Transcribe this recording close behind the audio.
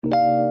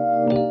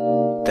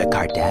The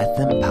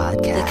Cardassian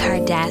Podcast. The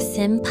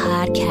Cardassian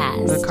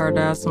Podcast. The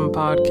Cardassian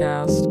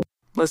Podcast.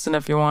 Listen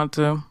if you want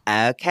to.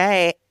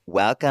 Okay,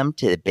 welcome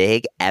to the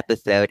big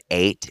episode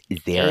 80.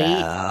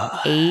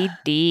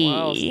 8AD.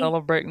 Wow,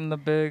 celebrating the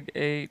big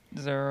 80.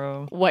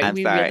 What I'm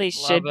we sorry. really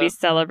should Love be it.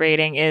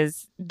 celebrating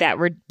is that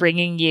we're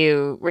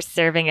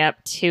serving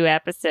up 2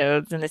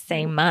 episodes in the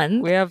same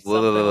month. We have Wait,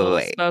 something wait, a little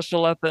wait.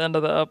 special at the end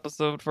of the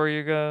episode for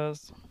you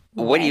guys.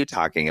 What are you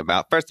talking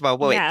about? First of all,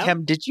 wait, Yeah.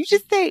 Kim, did you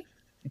just say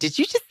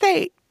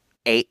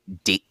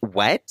 8D?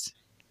 What?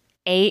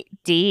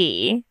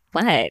 8D.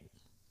 What?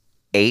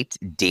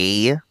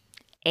 8D?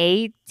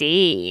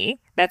 AD.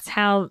 That's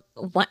how.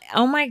 What?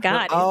 Oh my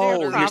God! Is there a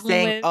Oh,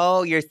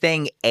 problem you're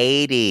saying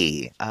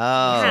 80. Oh.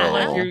 Yeah.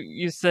 Like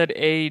you said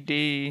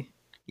AD.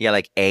 Yeah,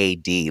 like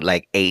AD,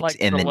 like 8 Like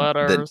and the then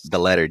letters. the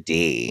letter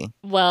D.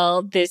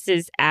 Well, this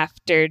is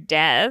after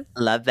death.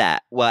 Love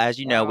that. Well, as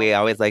you know, Wow. we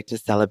always like to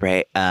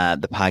celebrate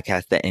the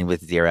podcast that end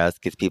with zeros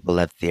because people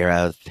love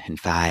zeros and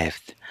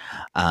fives.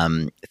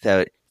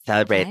 So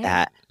celebrate Okay.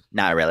 that.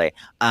 Not really.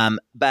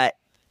 But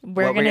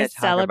We're What we're gonna gonna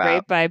talk celebrate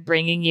about- by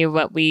bringing you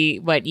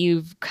what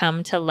you've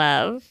come to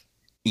love.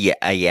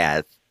 yeah,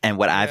 yes. And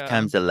what I've Yeah.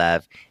 come to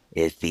love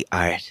is the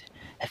art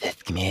of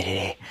this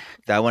community.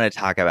 So I want to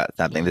talk about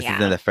something. This is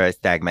Yeah. in the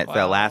first segment. So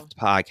Wow. last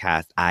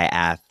podcast, I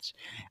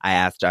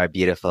asked our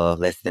beautiful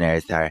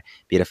listeners, our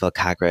beautiful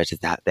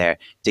cockroaches out there,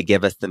 to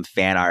give us some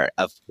fan art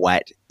of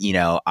what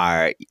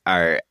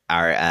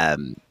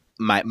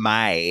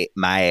my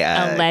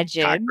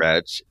Alleged.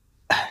 cockroach.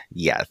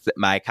 Yes,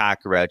 my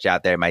cockroach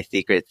out there, my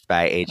secret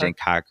spy agent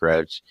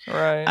cockroach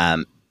Right.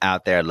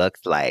 out there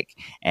looks like.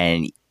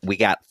 And we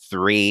got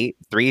three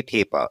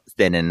people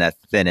sending us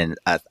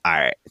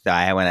art. So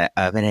I want to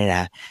open it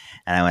up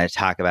and I want to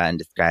talk about and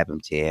describe them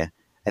to you.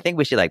 I think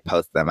we should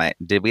post them.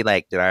 Did we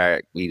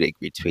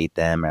retweet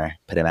them or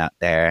put them out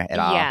there at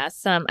all? Yeah,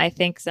 I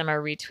think some are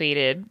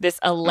retweeted. This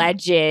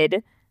alleged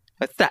It's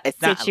not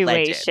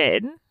alleged.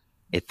 situation.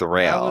 It's I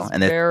real. was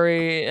And this,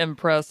 very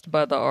impressed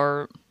by the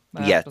art.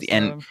 I have Yes, to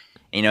and- say.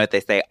 you know what they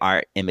say,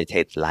 art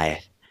imitates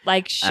life.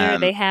 Like, sure,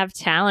 Um, they have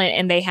talent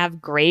and they have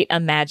great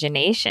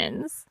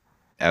imaginations.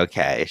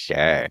 Okay,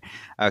 sure.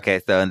 Okay,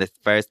 so in this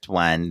first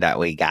one that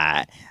we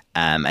got,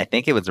 I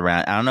think it was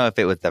around, I don't know if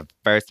it was the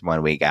first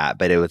one we got,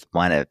 but it was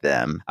one of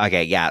them.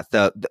 Okay, yeah.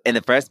 So in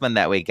the first one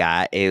that we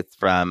got, it's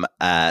from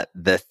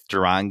the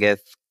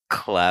strongest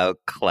Clo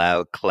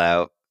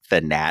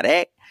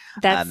fanatic.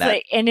 That's that-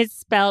 like, and it's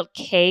spelled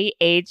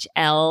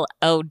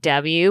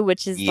KHLOW,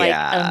 which is like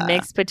Yeah. a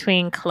mix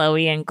between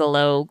Chloe and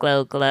Glow.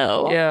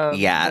 Yeah.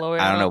 Yeah, Chloe,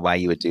 I don't know why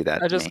you would do that.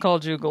 I to just me.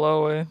 called you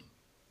Glowy.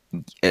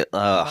 My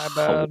Ugh,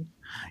 bad.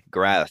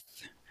 gross.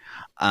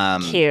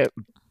 Cute.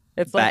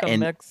 It's like but a in-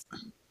 mix.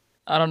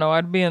 I don't know.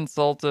 I'd be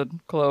insulted,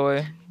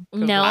 Chloe.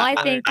 No, I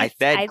I- think I it's,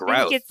 said I gross.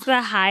 think it's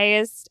the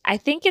highest. I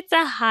think it's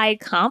a high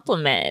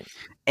compliment.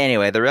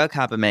 Anyway, the real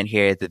compliment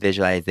here is the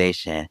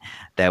visualization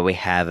that we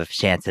have of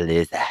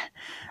Chantaloosa.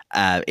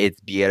 It's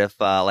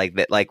beautiful,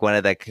 like one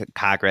of the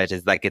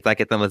cockroaches,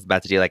 it's almost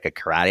about to do like a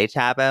karate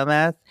chop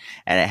almost,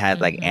 and it has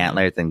like Mhm.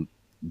 antlers and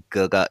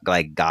goggle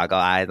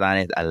eyes on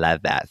it. I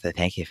love that, so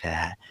thank you for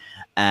that.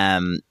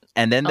 And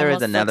then there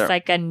Almost is another. looks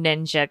like a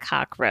ninja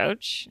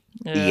cockroach.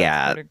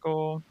 Yeah. It's pretty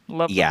cool.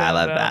 Love the Yeah, I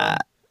love bandana.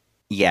 that.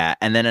 Yeah,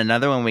 and then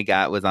another one we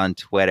got was on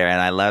Twitter, and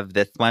I love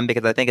this one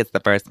because I think it's the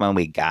first one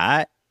we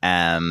got.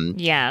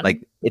 Yeah.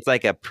 Like it's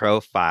like a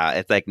profile.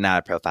 It's like not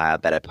a profile,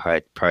 but a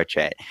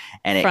portrait.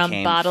 And it From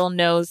came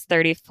Bottlenose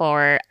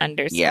 34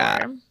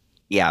 underscore.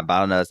 Yeah,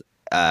 bottlenose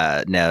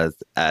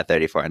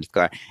 34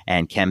 underscore.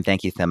 And Kim,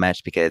 thank you so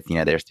much because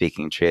they're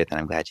speaking truth, and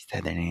I'm glad you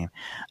said their name.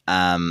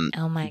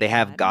 Oh my They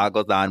have God.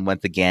 goggles on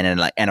once again,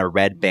 and a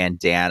red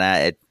bandana.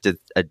 It's just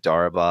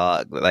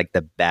adorable, like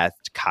the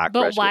best cockroach.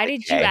 But why with a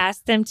did you K.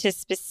 ask them to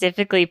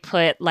specifically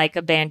put like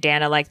a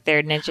bandana like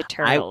they're Ninja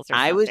Turtles or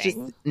I was just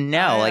something?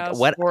 I asked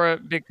what for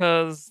it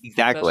because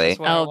Exactly. that's just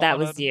what I Oh, that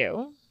was wanted.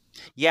 you.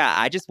 Yeah,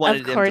 I just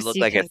wanted Of them course to look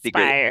you like a secret.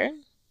 conspire.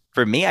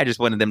 For me, I just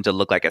wanted them to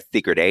look like a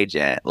secret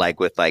agent, like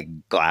with like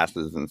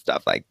glasses and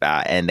stuff like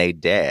that, and they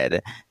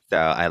did. So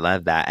I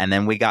love that. And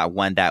then we got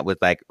one that was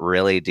like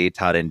really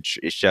detailed and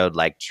showed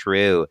like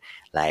true,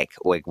 like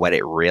what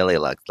it really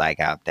looks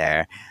like out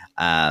there.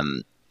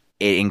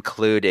 It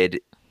included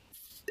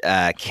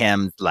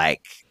Kim's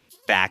like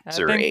I think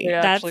factory. they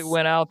actually That's-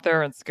 went out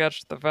there and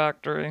sketched the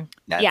factory.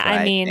 That's Yeah,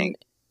 what I mean, think.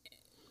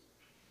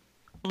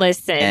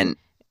 listen.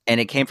 And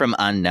it came from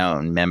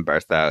unknown member,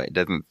 so it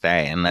doesn't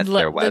say unless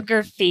there Look, was. the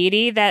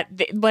graffiti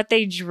what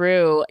they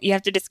drew. You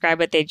have to describe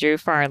what they drew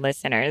for our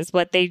listeners.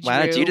 What they drew.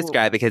 Why don't you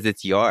describe, because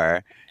it's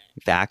your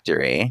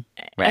factory,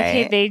 right?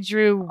 Okay, they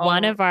drew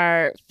one of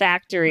our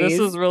factories. This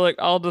is really,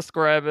 I'll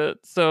describe it.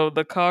 So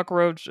the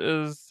cockroach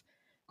is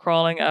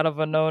crawling out of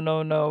a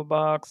no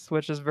box,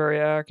 which is very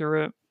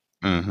accurate.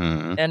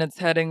 Mm-hmm. And it's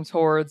heading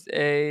towards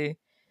a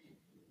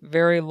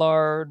very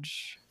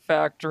large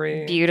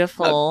factory.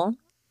 beautiful.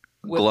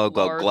 with Glow,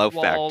 glow, large glow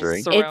walls factory.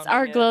 It's surrounding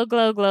our it. glow,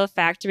 glow, glow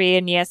factory.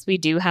 And yes, we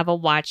do have a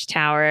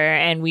watchtower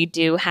and we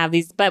do have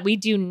these, but we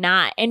do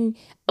not. And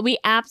we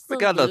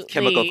Look at all those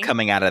chemicals absolutely,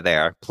 coming out of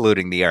there,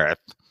 polluting the earth.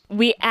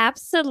 we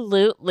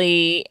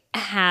absolutely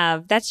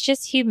have, that's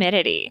just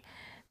humidity.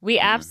 We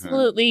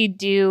absolutely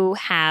do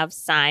have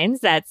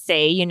signs that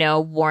say, you know,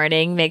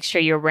 warning, make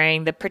sure you're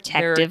wearing the There are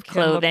protective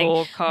clothing.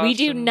 chemical We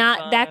do caution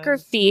not, that signs.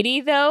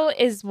 graffiti though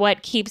is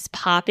what keeps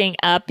popping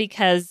up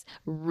because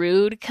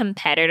rude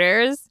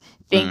competitors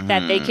think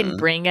that they can Mhm.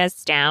 bring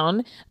us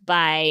down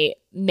by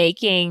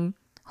making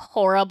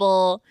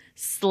horrible,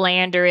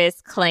 slanderous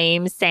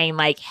claims saying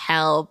like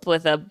help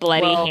with a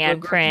bloody Well,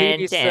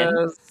 handprint.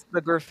 And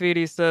the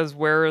graffiti says,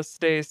 "Where is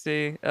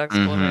Stacy?"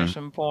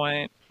 Exclamation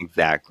point.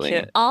 Exactly.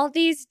 Kim, all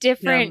these Kim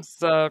different,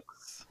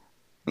 sucks.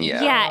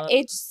 Yeah. yeah,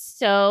 it's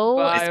so.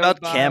 They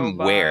spelled Kim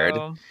weird.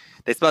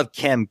 They spelled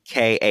Kim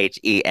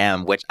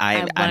Khem, which I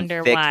I'm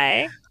wonder sick.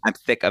 why. I'm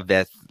sick of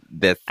this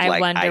I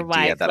like wonder idea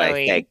why, that I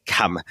say Chloe.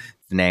 come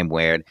name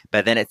weird.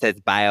 But then it says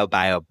bio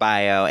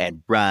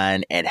and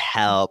run and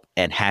help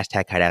and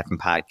hashtag Kardashian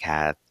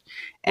podcast.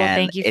 Well, And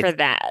thank you for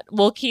that.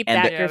 We'll keep and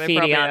that the- Yeah, they graffiti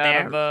probably on there.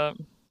 added that.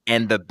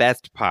 and the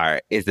best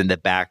part is in the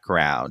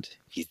background.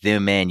 If you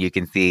zoom in, you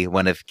can see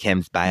one of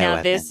Kim's bio.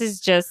 Now, this is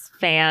just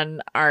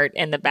fan art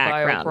in the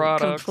background. Bioproducts.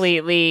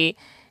 Completely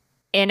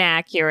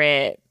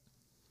inaccurate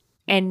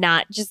and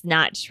not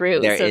true.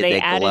 There so is they a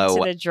added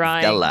to the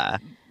drawing, Glowzilla.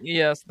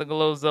 Yes, the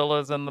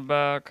Glowzilla's in the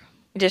back.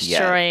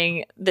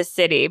 destroying the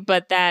city.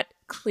 But that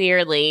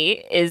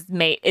clearly is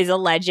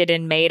alleged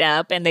and made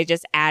up, and they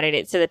just added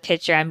it to the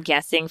picture, I'm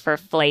guessing, for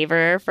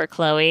flavor for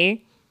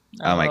Chloe.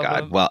 I Oh my love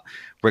God. it. Well,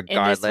 And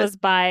regardless. this was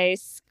by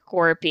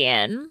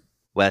Scorpion.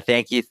 Well,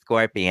 thank you,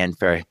 Scorpion,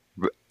 for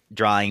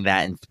drawing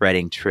that and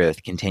spreading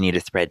truth. Continue to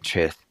spread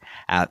truth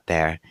out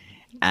there.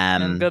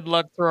 And good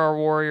luck to our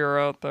warrior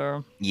out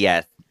there.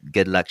 Yes,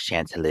 good luck,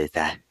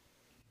 Chantalisa.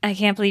 I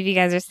can't believe you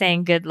guys are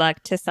saying good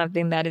luck to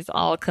something that is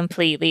all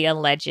completely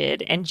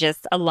alleged and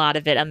just a lot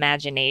of it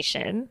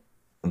imagination.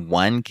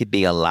 One could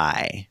be a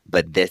lie,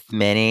 but this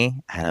many,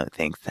 I don't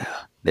think so.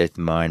 There's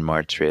more and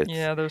more truth.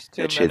 Yeah, there's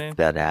too The truth many.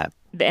 spelled out.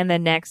 And the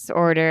next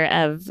order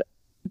of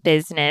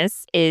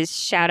business is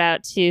shout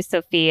out to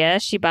Sophia.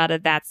 She bought a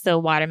That's So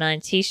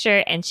Watermelon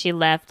t-shirt and she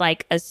left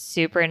like a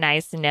super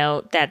nice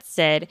note that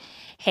said,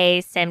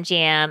 "Hey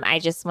SimGM, I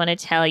just want to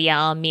tell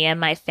y'all, me and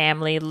my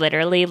family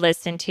literally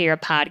listen to your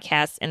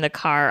podcast in the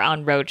car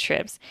on road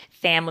trips.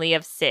 Family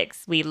of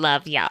 6. We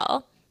love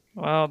y'all."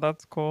 Wow,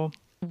 that's cool.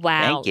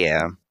 Wow. Thank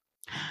you.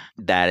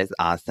 That is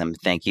awesome.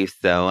 Thank you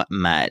so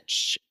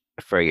much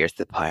for your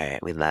support.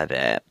 We love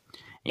it.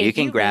 You If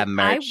can grab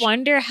merch. I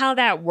wonder how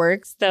that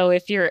works though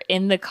if you're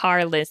in the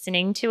car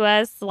listening to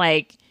us,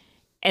 like,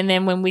 and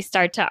then when we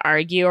start to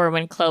argue or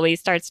when Chloe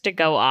starts to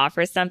go off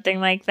or something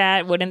like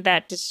that, wouldn't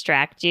that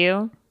distract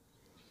you?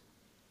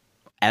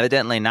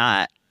 Evidently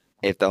not.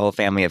 If the whole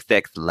family of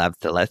 6 loves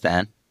to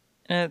listen.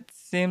 It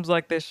seems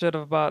like they should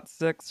have bought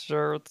 6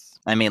 shirts.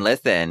 I mean,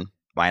 listen.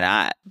 Why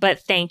not? But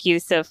thank you,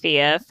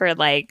 Sophia, for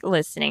like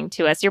listening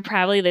to us. You're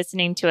probably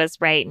listening to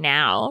us right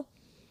now.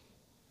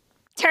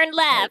 Turn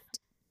left.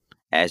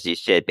 As you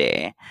should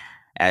be.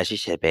 As you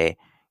should be.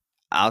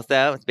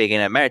 Also,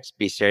 speaking of merch,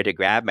 be sure to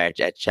grab merch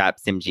at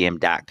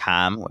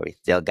shopsimgm.com where we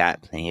still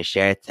got plenty of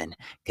shirts and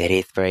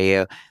goodies for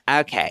you.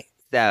 Okay,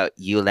 so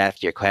you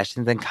left your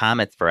questions and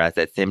comments for us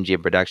at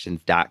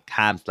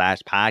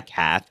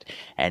simgmproductions.com/podcast,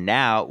 and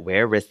now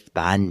we're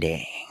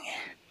responding.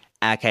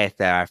 Okay,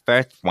 so our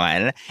first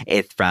one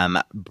is from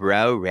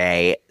Bro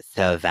Ray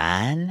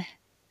Savan.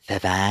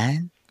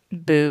 Savan?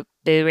 Boo,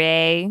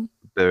 booray,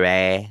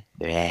 Beret.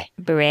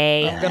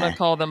 booray. I'm gonna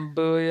call them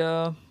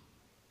Booyah.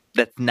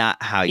 That's not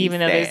how you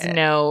Even though say there's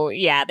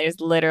it. there's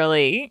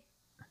literally,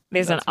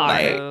 there's That's an what R.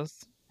 it Right.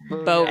 is.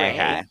 Booyah. Bo Ray.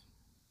 Okay.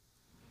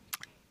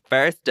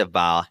 First of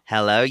all,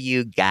 hello,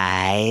 you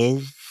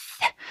guys.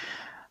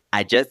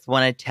 I just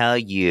want to tell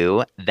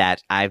you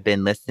that I've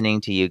been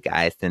listening to you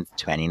guys since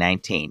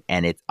 2019,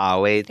 and it's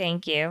always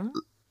Thank you.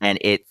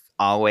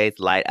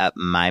 light up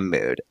my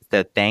mood.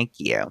 So thank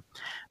you.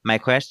 My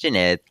question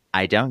is,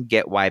 I don't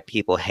get why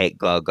people hate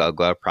Glow Glow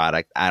Glow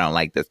products. I don't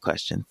like this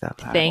question so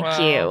far. Thank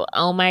Wow. you.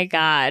 Oh my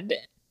God.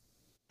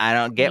 I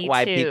don't get Me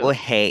why too. people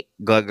hate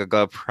Glow Glow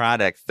Glow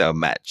products so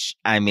much.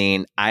 I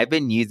mean, I've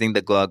been using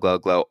the Glow Glow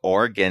Glow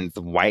Organs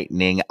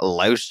Whitening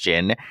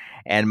Lotion,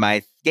 and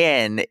my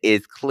skin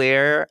is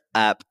clear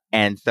up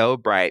and so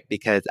bright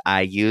because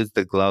I use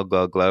the Glow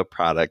Glow Glow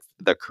products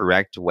the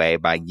correct way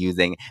by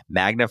using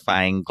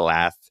magnifying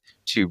glass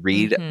to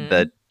read Mhm.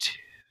 the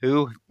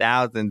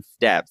 2,000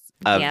 steps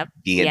of Yep,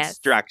 the yes.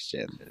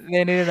 instructions.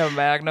 They needed a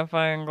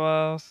magnifying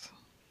glass.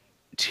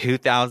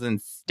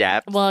 2,000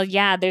 steps? Well,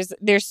 yeah,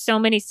 there's so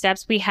many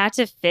steps. We had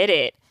to fit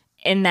it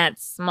in that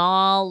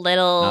small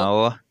little.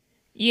 No.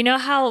 You know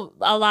how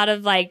a lot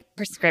of like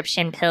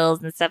prescription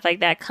pills and stuff like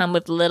that come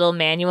with little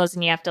manuals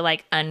and you have to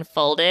like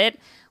unfold it?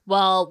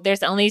 Well,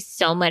 there's only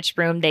so much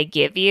room they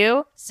give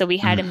you. So we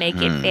had to make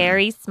it Mhm.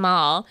 very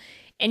small.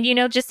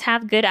 And, just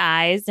have good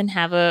eyes and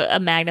have a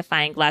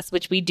magnifying glass,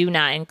 which we do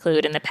not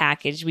include in the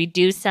package. We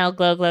do sell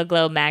Glow, Glow,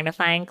 Glow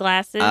magnifying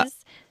glasses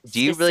do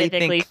you really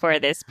specifically think? for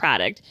this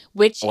product,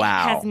 which has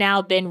Wow.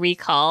 now been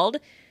recalled.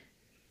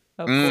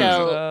 Of Mm. course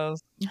So, it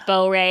does.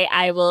 Bo Ray,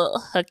 I will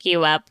hook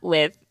you up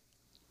with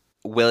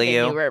Will the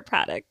you? newer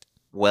product.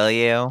 Will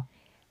you?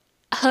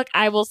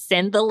 I will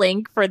send the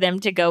link for them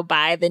to go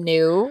buy the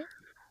new.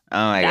 Oh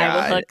my I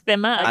will God. hook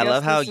them up. I guess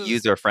love how this is-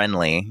 user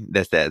friendly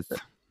this is.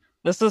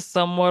 This is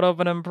somewhat of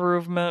an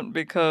improvement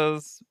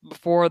because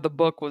before the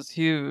book was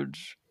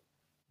huge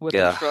with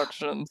Ugh.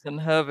 instructions and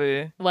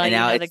heavy. Well, And you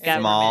now know, it's the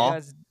government small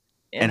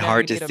and now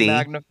hard you to need see. A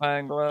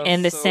magnifying glass,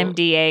 and the so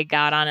SIMDA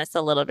got on us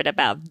a little bit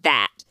about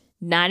that.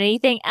 Not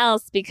anything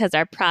else, because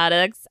our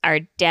products are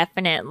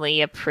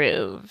definitely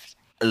approved.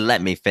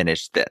 Let me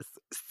finish this.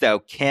 So,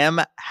 Kim,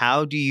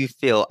 how do you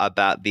feel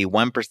about the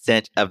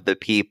 1% of the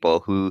people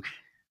who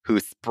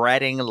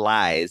spreading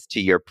lies to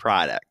your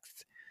products?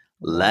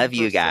 Love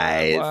you 1%,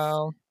 guys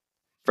Wow.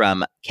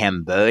 from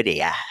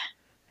Cambodia.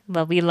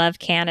 Well, we love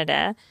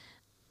Canada.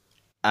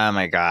 Oh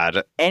my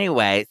God.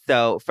 Anyway,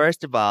 so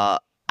first of all,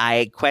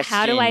 I question.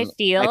 How do I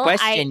feel? I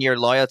question your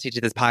loyalty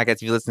to this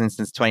podcast. You've listened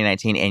since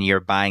 2019, and you're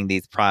buying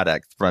these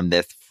products from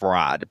this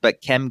fraud.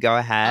 But Kim, go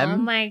ahead. Oh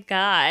my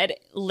God.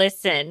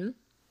 Listen,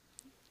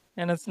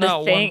 And it's The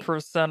not thing-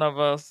 1% of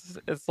us.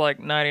 It's like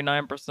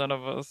 99%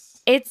 of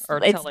us. it's Are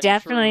it's telling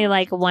definitely truth.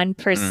 like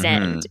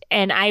 1%.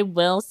 And I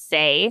will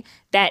say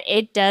that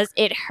it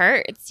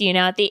hurts.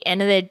 At the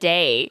end of the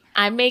day,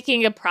 I'm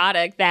making a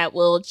product that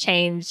will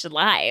change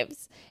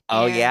lives.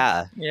 Oh And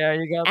yeah, Yeah,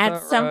 you got At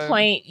that some right.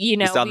 point,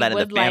 we saw we that in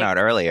the would fan like art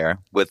earlier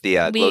with the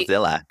we-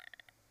 Glowzilla.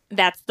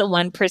 that's the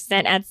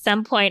 1%. At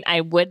some point,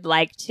 I would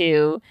like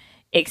to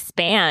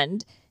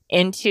expand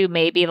into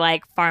maybe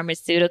like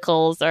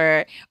pharmaceuticals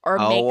or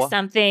Oh. make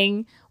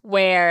something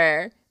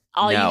where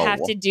all you have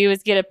No. to do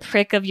is get a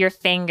prick of your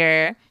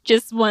finger.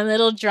 Just one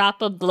little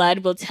drop of blood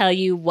will tell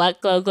you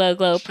what Glow, Glow,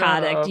 Glow Shut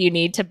product up. you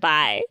need to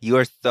buy. You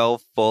are so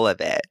full of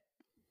it,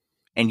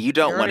 and you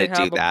don't You want to already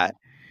do have a- that.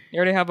 You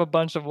already have a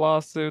bunch of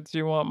lawsuits.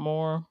 You want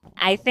more?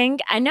 I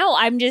know,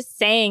 I'm just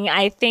saying,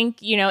 I think,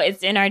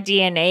 it's in our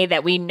DNA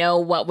that we know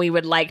what we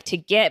would like to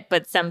get,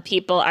 but some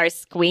people are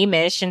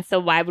squeamish. And so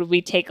why would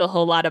we take a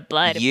whole lot of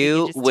blood if we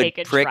You could just would take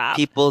a prick drop?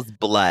 people's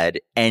blood,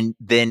 and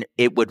then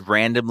it would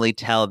randomly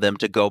tell them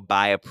to go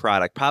buy a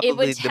product,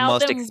 probably the tell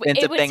most them-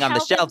 expensive it would thing on the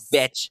tell them shelf,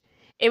 bitch.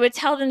 It would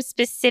tell them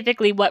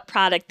specifically what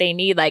product they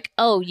need. Like,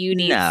 oh, you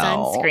need No.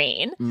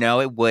 sunscreen.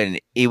 No, it wouldn't.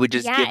 It would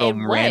just yeah, give it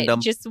them random.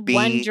 would. Just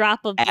one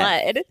drop of BS.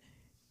 blood.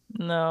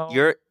 No.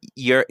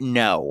 You're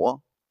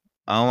no.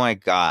 Oh my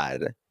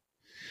God.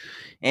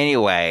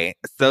 Anyway,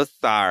 so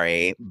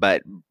sorry,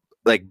 but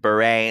like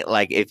Beret,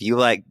 like if you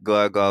like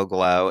Glow, Glow,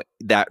 Glow,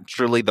 that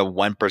truly the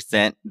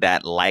 1%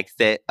 that likes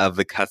it of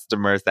the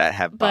customers that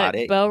have bought But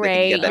it. Bo they can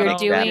Ray, get that you're I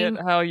mixed don't up. doing-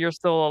 get how you're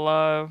still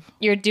alive.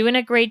 You're doing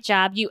a great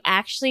job. You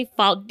actually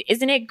follow.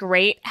 Isn't it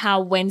great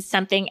how when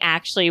something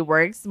actually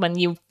works, when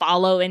you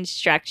follow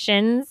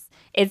instructions,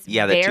 it's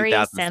Yeah, the very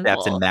 2,000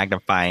 simple. steps in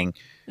magnifying.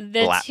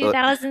 The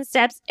 2,000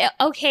 steps.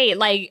 Okay,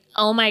 like,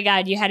 oh my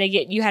God, you had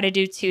to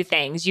do two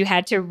things. You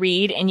had to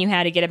read and you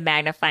had to get a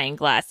magnifying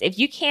glass. If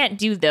you can't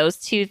do those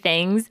two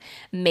things,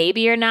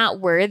 maybe you're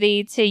not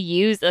worthy to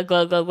use a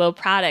Glow, Glow, Glow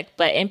product.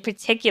 But in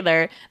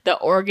particular, the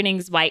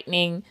Organics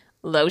Whitening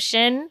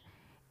Lotion,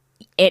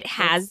 it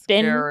has It's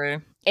been. scary.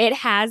 It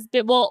has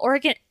been. Well,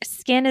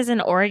 skin is an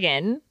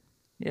organ.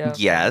 Yes.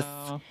 I Yes.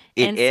 know.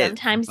 It And is,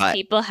 sometimes but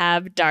people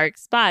have dark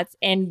spots.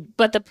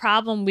 But the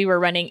problem we were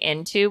running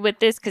into with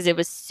this, because it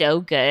was so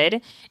good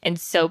and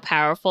so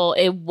powerful,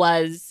 it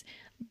was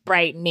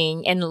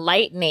brightening and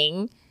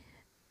lightening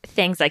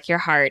things like your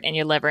heart and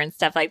your liver and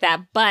stuff like that.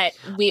 But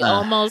we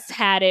almost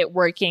had it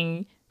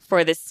working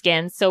for the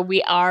skin. So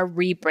we are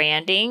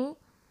rebranding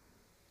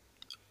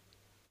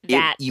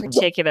that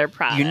particular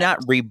product. you're not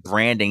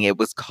rebranding. It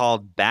was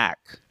called back.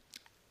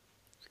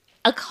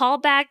 A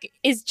callback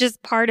is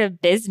just part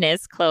of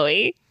business,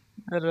 Chloe.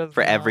 It is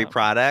For every not.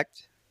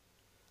 product?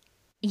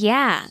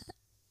 Yeah.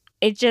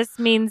 It just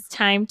means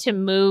time to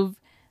move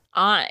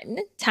on,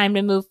 time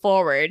to move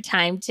forward,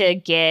 time to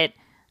get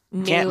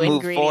new Can't move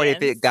ingredients. forward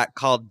if it got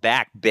called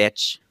back,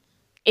 bitch.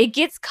 It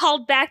gets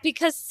called back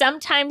because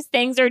sometimes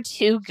things are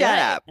too good. Shut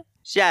up.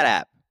 Shut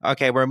up.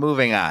 Okay, we're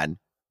moving on.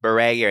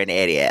 Beret, you're an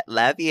idiot.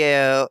 Love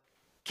you.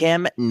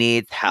 Kim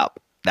needs help.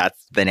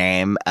 That's the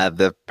name of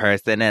the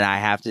person, and I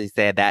have to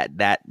say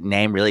that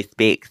name really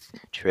speaks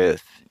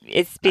truth.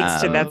 It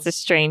speaks to Um, that's a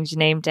strange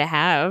name to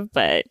have,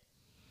 but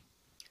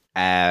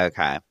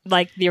Okay.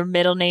 like your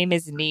middle name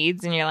is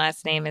Needs and your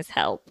last name is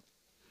Help.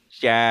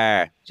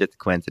 Sure. Just a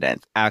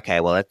coincidence. Okay,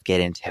 well, let's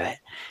get into it.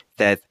 It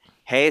says,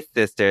 hey,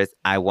 sisters,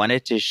 I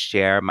wanted to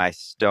share my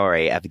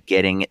story of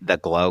getting the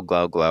Glow,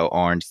 Glow, Glow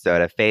orange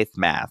soda face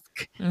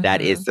mask that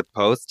Mhm. is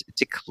supposed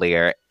to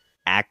clear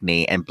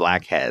acne and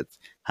blackheads.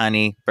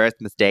 Honey, first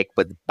mistake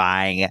was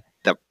buying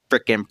the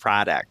freaking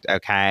product,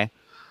 okay?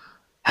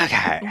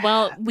 Okay.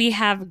 Well, we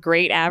have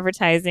great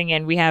advertising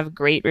and we have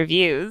great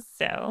reviews,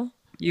 so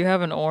You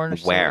have an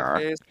orange Where?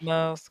 soda face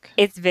mask.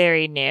 It's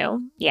very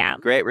new. Yeah.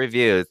 Great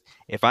reviews.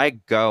 If I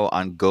go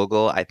on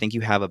Google, I think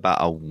you have about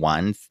a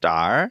 1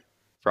 star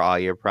for all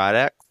your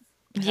products.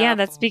 Yeah,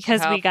 that's because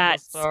we got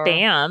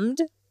spammed.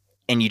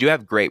 And you do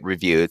have great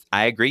reviews.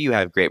 I agree you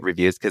have great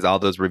reviews because all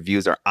those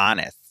reviews are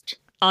honest.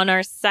 On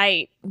our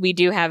site, we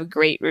do have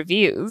great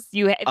reviews. If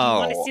you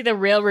want to see the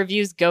real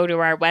reviews, go to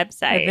our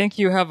website. I think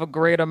you have a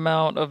great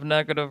amount of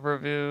negative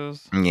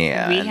reviews.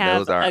 Yeah, We and have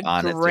those are a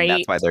honest, great- and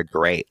that's why they're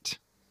great.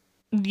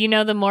 You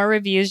know, the more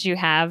reviews you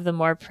have, the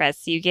more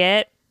press you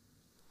get.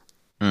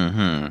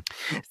 Mm-hmm.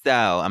 So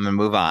I'm going to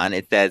move on.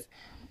 It says,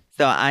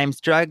 so I'm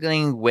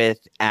struggling with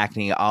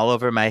acne all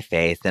over my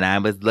face, and I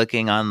was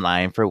looking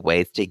online for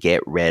ways to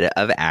get rid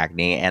of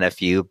acne and a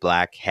few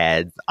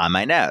blackheads on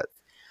my nose.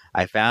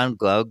 I found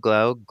Glow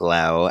Glow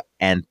Glow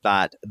and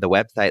thought the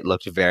website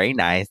looked very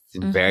nice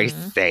and very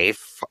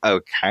safe.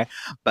 Okay.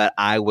 But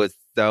I was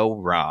so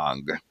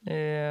wrong.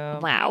 Yeah.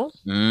 Wow.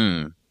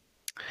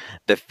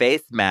 The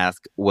face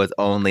mask was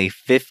only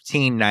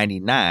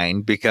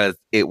 $15.99 because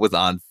it was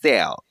on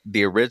sale.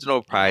 The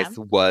original price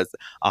was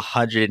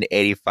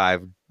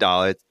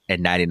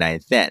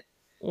 $185.99.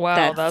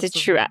 Wow,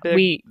 that's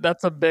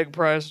that's a big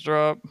price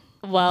drop.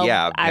 Well,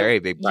 yeah, very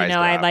big price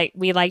drop.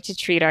 We like to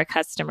treat our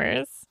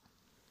customers.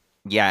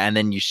 Yeah, and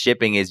then your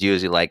shipping is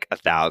usually like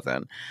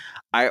 $1,000.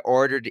 I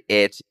ordered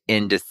it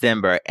in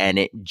December and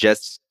it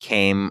just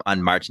came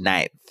on March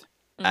 9th.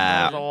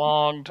 That was a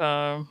long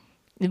time.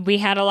 We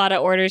had a lot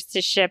of orders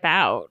to ship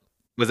out.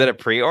 Was it a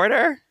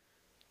pre-order?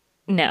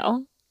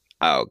 No.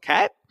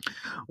 Okay.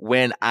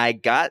 When I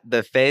got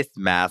the face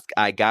mask,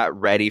 I got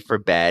ready for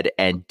bed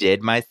and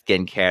did my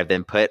skincare,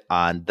 then put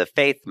on the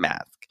face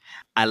mask.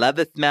 I love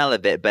the smell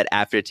of it, but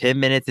after 10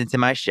 minutes into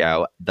my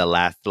show, The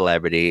Last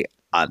Celebrity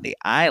on the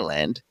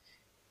Island.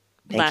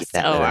 That's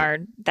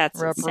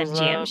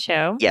MGM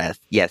show. Yes,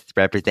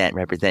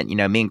 represent. You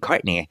know, me and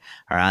Courtney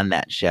are on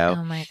that show.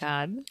 Oh my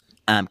God.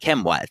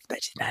 Kim was,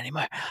 but she's not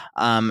anymore.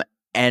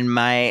 And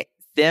my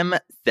stem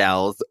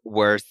cells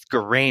were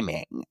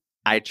screaming.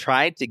 I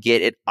tried to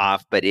get it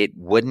off, but it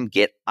wouldn't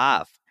get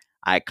off.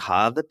 I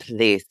called the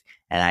police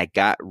and I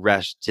got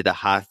rushed to the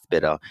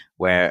hospital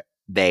where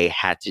they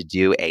had to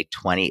do a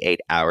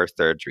 28-hour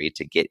surgery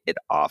to get it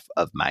off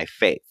of my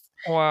face.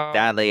 Wow.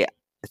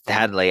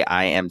 Sadly,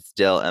 I am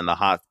still in the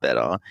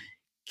hospital.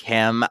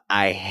 Kim,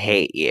 I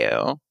hate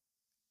you.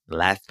 The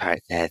last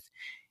part says,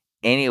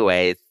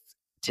 anyways,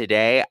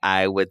 today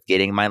I was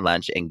getting my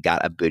lunch and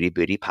got a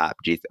Booty Pop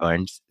Juice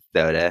orange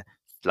soda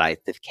slice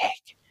of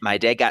cake. My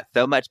day got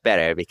so much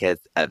better because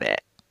of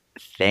it.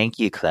 Thank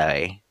you,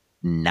 Chloe.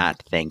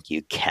 Not thank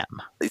you, Kim.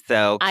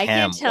 So,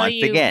 Kim,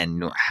 once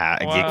again,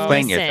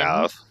 explain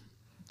yourself.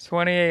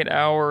 28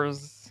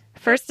 hours.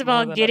 First of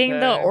all, getting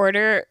the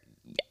order,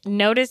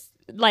 notice,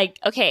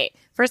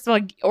 first of all,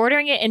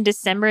 ordering it in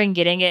December and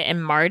getting it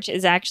in March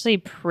is actually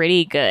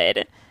pretty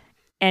good.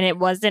 And it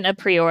wasn't a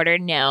pre-order,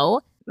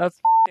 no. That's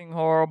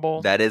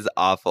horrible. That is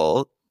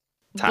awful.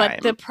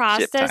 But the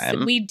process,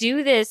 we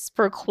do this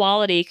for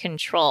quality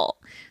control.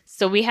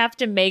 So we have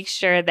to make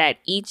sure that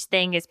each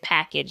thing is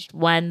packaged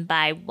one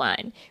by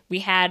one. We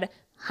had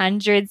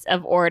hundreds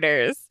of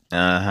orders.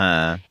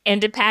 And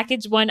to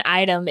package one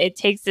item, it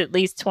takes at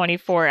least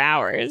 24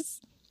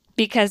 hours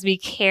because we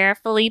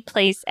carefully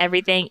place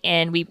everything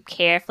in. We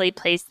carefully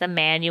place the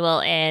manual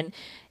in.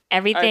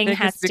 Everything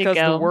has to go.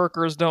 Because the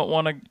workers don't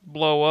want to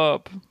blow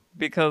up.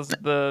 Because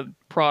the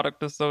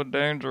product is so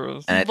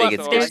dangerous. And I think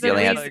it's because you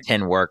only have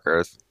 10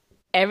 workers.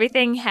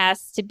 Everything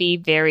has to be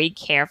very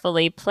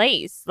carefully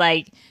placed.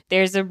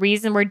 There's a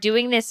reason we're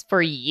doing this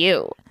for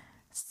you.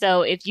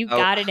 So if you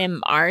got it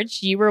in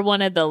March, you were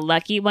one of the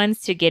lucky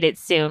ones to get it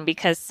soon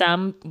because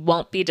some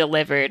won't be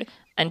delivered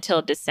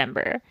until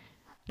December.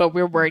 But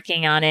we're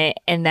working on it,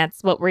 and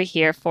that's what we're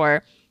here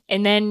for.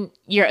 And then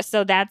that's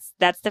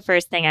the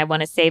first thing I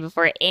want to say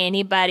before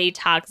anybody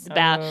talks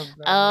about,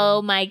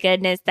 oh my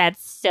goodness,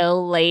 that's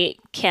so late,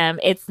 Kim.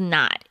 It's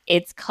not.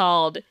 It's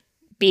called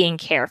being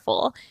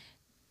careful.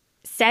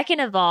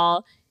 Second of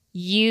all,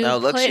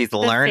 she's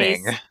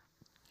learning.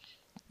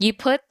 You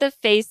put the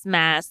face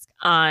mask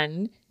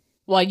on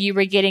while you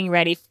were getting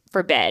ready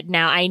for bed.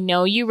 Now, I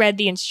know you read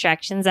the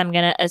instructions. I'm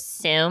going to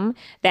assume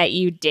that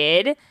you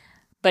did.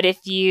 But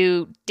if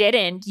you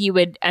didn't, you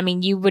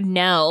would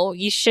know,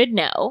 you should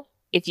know,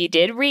 if you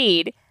did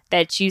read,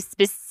 that you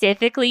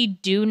specifically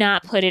do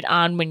not put it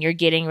on when you're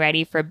getting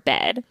ready for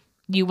bed.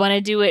 You want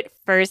to do it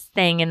first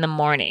thing in the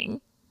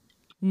morning.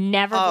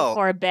 Never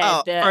before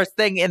bed. First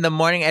thing in the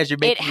morning as you're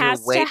making your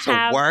way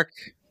to work?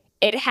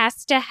 It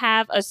has to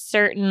have a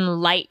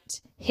certain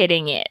light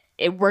hitting it.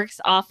 It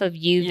works off of UV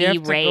rays. You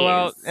have to go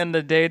out in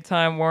the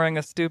daytime wearing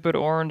a stupid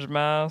orange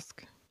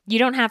mask. You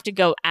don't have to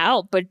go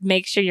out, but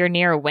make sure you're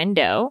near a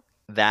window.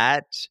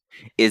 That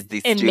is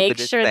the stupidest thing. And make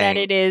sure that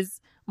it is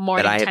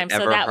morning time.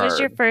 So that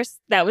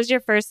was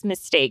your first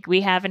mistake. We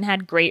haven't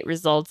had great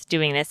results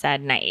doing this at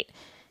night.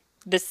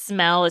 The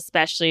smell,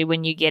 especially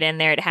when you get in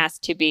there, it has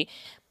to be.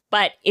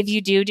 But if you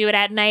do it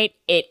at night,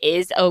 it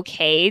is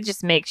okay.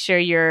 Just make sure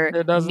you're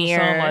It doesn't near.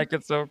 sound like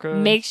it's okay.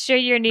 Make sure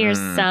you're near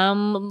Mm.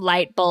 some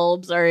light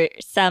bulbs or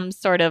some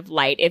sort of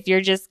light. If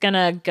you're just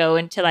gonna go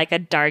into like a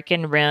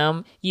darkened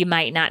room, you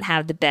might not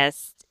have the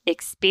best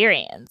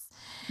experience.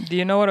 Do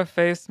you know what a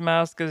face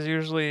mask is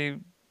usually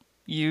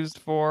used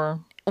for?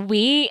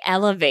 We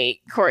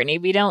elevate, Courtney.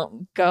 We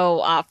don't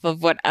go off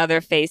of what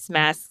other face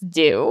masks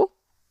do.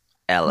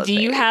 Elevate. Do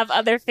you have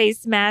other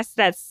face masks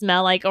that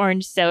smell like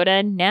orange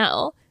soda?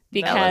 No,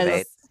 because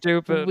Elevate.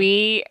 Stupid.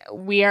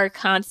 we are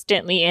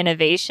constantly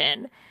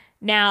innovation.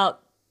 Now,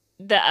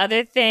 the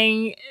other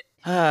thing,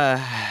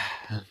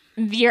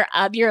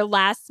 your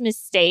last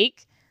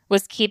mistake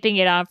was keeping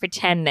it on for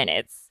 10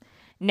 minutes.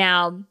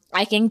 Now,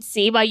 I can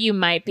see why you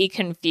might be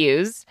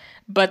confused,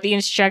 but the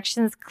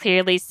instructions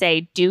clearly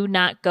say do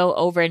not go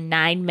over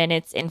 9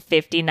 minutes and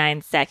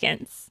 59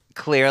 seconds.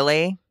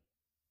 Clearly.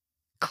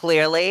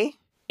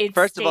 It's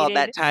First of all, stated-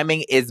 that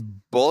timing is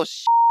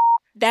bullshit.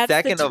 that's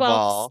second the of 12th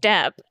all,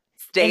 step.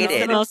 And it's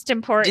Stated. the most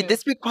important. Did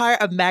this require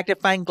a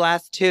magnifying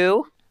glass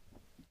too?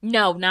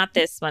 No, not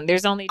this one.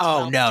 There's only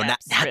 12 Oh no,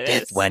 not steps for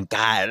this one.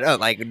 God, oh,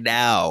 like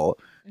no.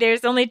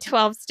 There's only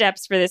 12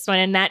 steps for this one,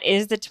 and that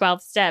is the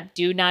 12th step.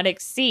 Do not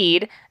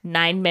exceed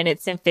 9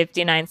 minutes and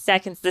 59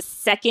 seconds. The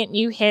second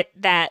you hit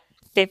that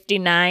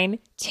 59,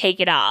 take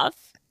it off.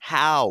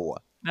 How?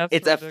 That's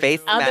It's a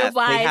face ridiculous.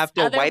 mask. They have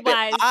to wipe it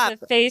Otherwise, off.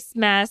 the face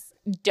masks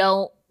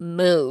don't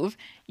move.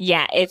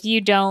 Yeah, if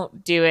you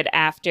don't do it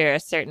after a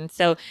certain,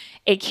 so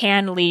it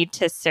can lead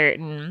to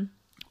certain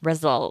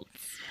results.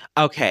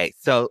 Okay,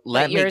 so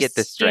let But me your get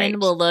this straight. skin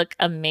will look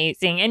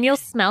amazing, and you'll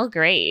smell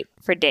great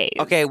for days.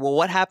 Okay, well,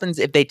 what happens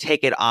if they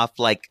take it off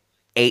like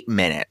 8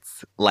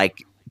 minutes,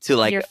 like to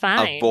like You're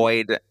fine.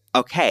 avoid?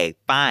 Okay,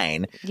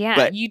 fine. Yeah,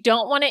 But- you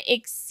don't want to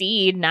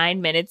exceed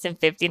 9 minutes and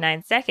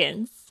 59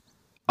 seconds.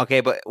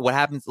 Okay, but what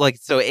happens? Like,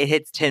 so it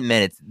hits 10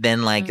 minutes,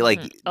 then like Mhm. they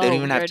don't Oh,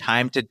 even have you're-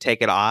 time to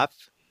take it off.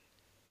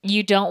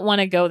 You don't want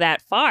to go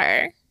that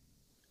far.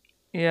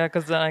 Yeah,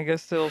 because then I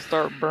guess it'll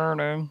start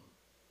burning.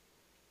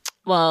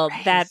 Well,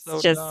 Right. that's So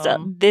just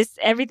dumb. this.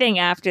 Everything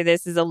after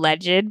this is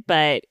alleged,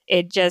 but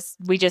we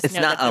just It's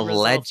know not that the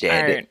results alleged.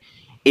 aren't.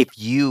 If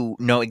you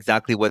know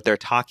exactly what they're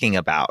talking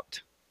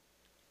about,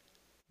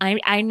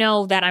 I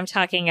know that I'm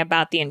talking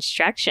about the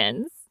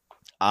instructions.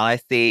 all I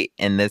see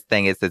in this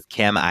thing is says,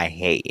 "Kim, I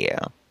hate you."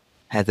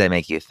 How does that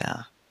make you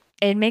feel?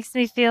 It makes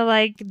me feel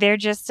like they're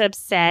just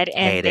upset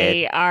and Hate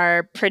they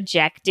are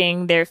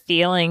projecting their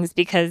feelings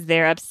because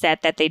they're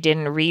upset that they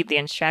didn't read the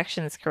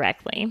instructions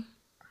correctly.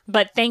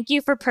 But thank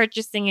you for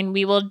purchasing, and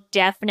we will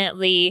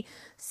definitely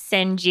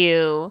send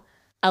you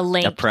a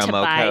link to promo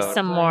buy code.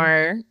 some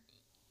more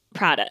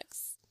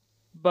products.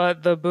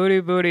 But the booty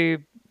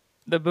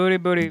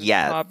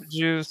Yes. pop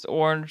juice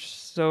orange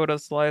soda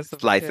slice of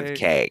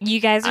Cake. You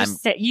guys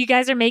are you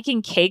guys are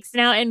making cakes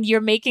now, and you're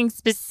making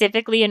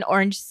specifically an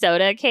orange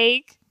soda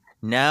cake.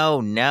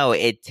 No,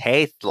 it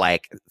tastes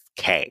like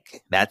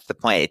cake. That's the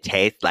point. It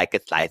tastes like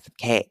a slice of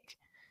cake.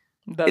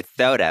 That's It's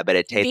soda, but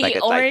it tastes The like a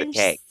slice of orange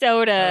cake.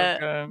 soda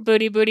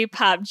okay. booty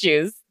pop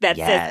juice that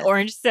Yes. says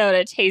orange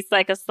soda tastes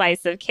like a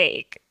slice of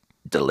cake.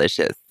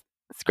 Delicious,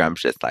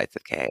 scrumptious slice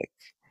of cake,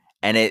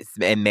 and it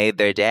made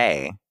their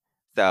day.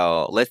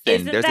 So listen,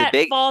 Isn't there's that a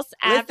big. false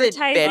Listen,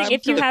 advertising? bitch,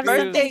 If you the have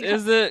first some, thing-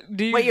 Is it?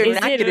 Do you What you're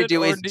drink not gonna it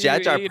do or is do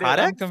judge you our eat it?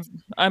 product?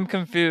 I'm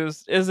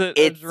confused. Is it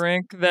It's- a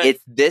drink that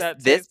It's this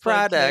that this tastes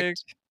like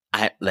product.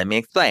 cake? Let me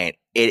explain.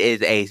 It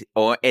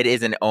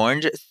is an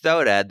orange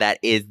soda that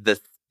is the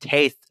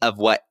taste of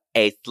what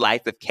a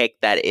slice of cake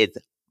that is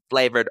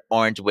flavored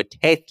orange would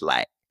taste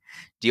like.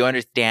 Do you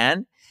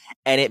understand?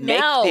 And it makes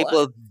No.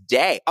 people's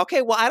day.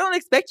 Okay, well, I don't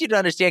expect you to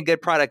understand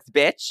good products,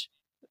 bitch.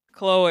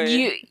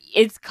 Chloe,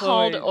 it's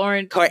called Chloe,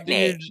 orange.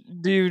 Courtney,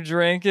 do you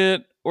drink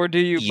it or do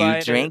you You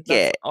bite drink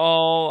That's it.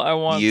 all I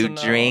want to you know.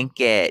 drink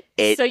it.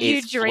 It So you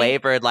is drink-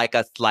 flavored like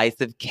a slice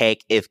of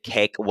cake if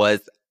cake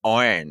was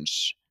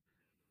orange.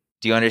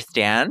 Do you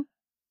understand?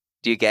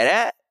 Do you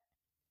get it?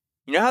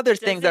 You know how there's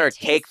Does things it that are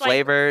taste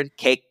like-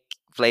 cake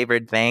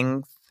flavored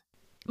things?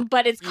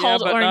 But it's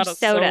called but orange not a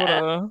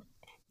soda.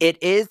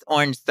 It is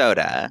orange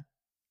soda.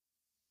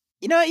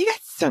 You know what? You guys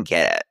don't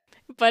get it.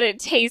 But it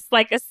tastes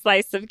like a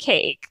slice of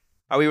cake.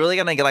 Are we really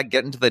gonna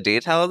get into the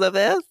details of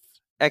this?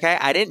 Okay,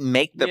 I didn't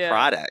make the Yeah,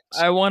 product,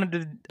 I wanted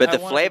to, but I the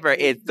wanted flavor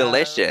to is deep dive.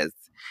 delicious.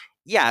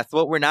 Yeah, so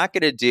what we're not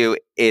gonna do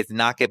is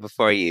knock it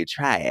before you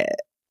try it.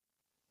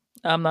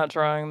 I'm not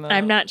trying that.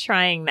 I'm not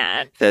trying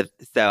that.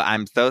 So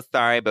I'm so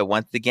sorry, but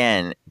once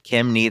again,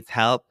 Kim needs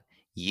help.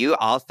 You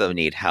also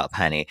need help,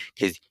 honey,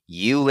 because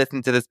you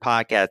listen to this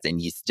podcast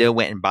and you still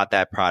went and bought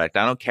that product.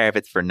 I don't care if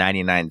it's for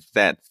 99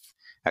 cents.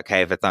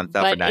 Okay, if it's on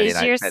sale for But 99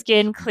 is your cents.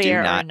 skin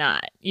clear or not-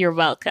 not? You're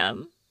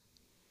welcome.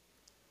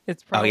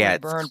 It's Oh probably yeah,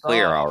 it's burned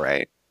clear, off. all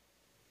right.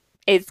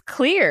 It's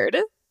cleared.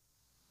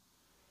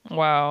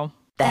 Wow.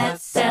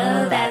 That's so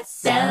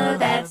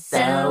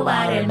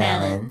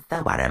watermelon.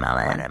 The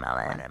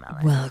watermelon.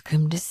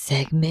 Welcome to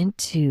segment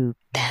 2,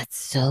 That's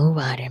So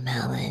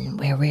Watermelon,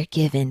 where we're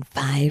given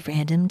 5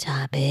 random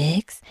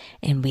topics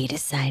and we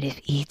decide if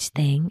each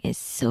thing is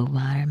so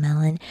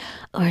watermelon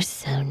or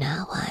so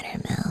not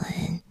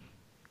watermelon.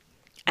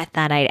 I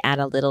thought I'd add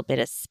a little bit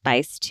of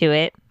spice to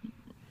it.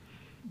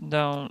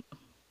 Don't.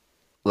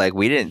 Like,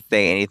 we didn't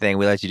say anything.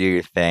 We let you do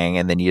your thing,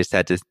 and then you just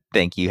had to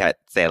think you had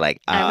to say,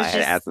 like, oh, I had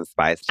to add some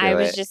spice to it. I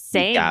was just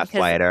saying.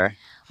 Gaslighter.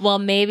 Well,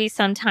 maybe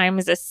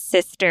sometimes a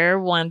sister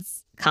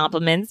wants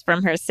compliments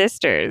from her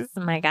sisters.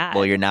 My God.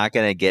 Well, you're not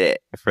going to get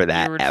it for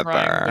that You were ever.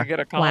 trying to get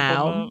a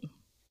compliment.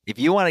 If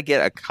you want to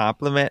get a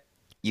compliment,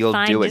 you'll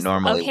Fine, do it just-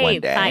 normally okay, one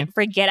day. Fine.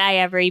 Forget I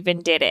ever even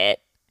did it.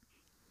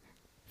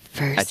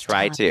 First I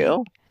try topic.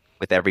 to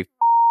with every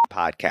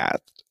podcast.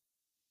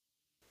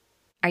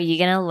 Are you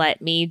going to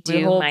let me We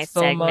do hold my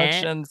so much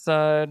segment?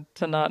 inside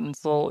to not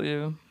insult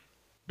you.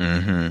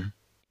 Mm-hmm.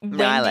 When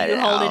No, I do let you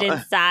it hold it out.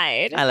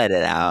 inside? I let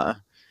it out.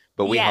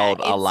 But we hold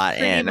a lot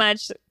pretty in.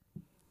 Much.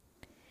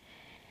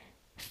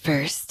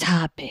 First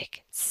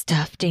topic,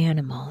 stuffed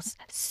animals.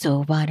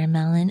 So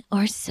watermelon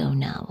or so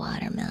not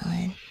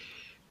watermelon?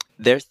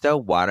 They're so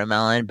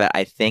watermelon, but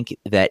I think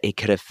that it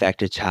could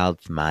affect a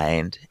child's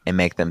mind and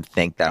make them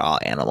think that all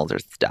animals are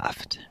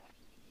stuffed.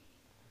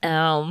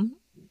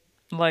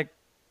 Like,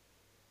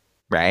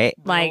 Right?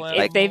 Like Real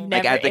if they've animals.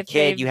 never, Like as a if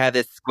kid, they've- you have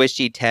this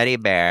squishy teddy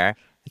bear.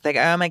 It's like,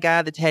 oh my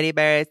God, the teddy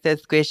bear is so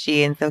squishy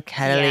and so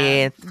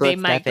cuddly and full they of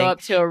might go stuffing.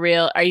 up to a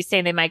real. Are you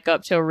saying they might go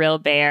up to a real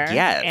bear?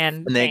 Yes.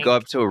 and they think, go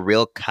up to a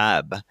real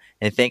cub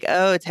and think,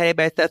 oh, teddy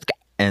bear, so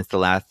and it's the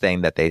last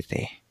thing that they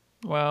see.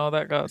 wow,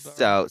 that got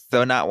dark.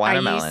 So not Are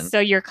watermelon. you, so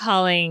you're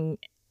calling?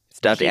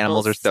 Stuffed people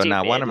animals are so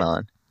not stupid?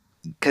 watermelon.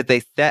 Because they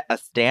set a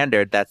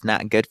standard that's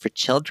not good for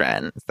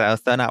children.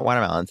 So not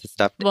watermelon. It's a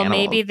stuffed Well, animals.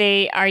 maybe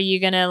they are. You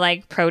gonna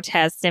like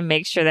protest and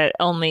make sure that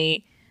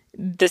only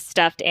the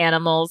stuffed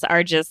animals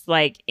are just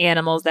like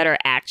animals that are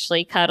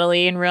actually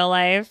cuddly in real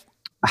life?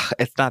 Ugh,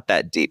 it's not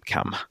that deep,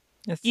 Kim.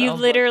 It You sounds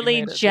like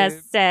literally made it just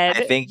deep. said.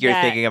 I think you're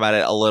that- thinking about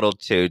it a little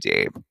too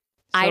deep.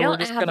 I So don't we're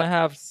just have gonna a-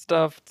 have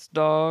stuffed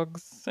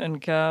dogs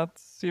and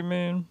cats, you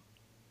mean?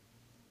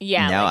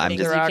 Yeah, No, like I'm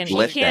things just you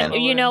can't.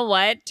 listening. You know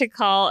what? To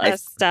call I- a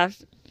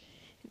stuffed.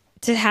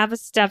 To have a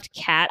stuffed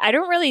cat, I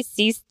don't really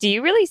see. Do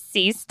you really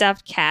see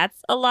stuffed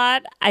cats a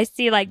lot? I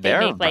see like they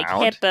They're make like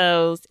around.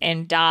 hippos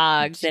and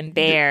dogs and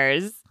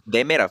bears.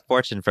 They made a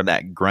fortune from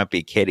that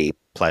grumpy kitty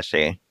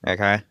plushie,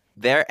 okay?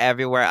 They're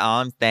everywhere.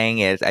 All I'm saying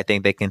is I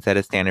think they can set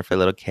a standard for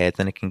little kids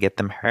and it can get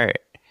them hurt.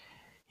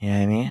 You know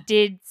what I mean?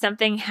 Did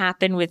something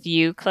happen with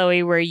you,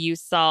 Chloe, where you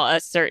saw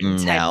a certain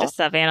type No. of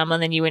stuffed animal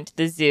and then you went to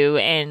the zoo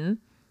and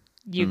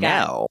you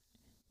got No.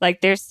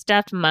 like there's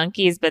stuffed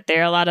monkeys, but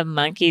there are a lot of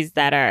monkeys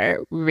that are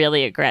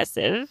really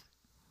aggressive.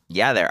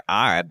 Yeah, there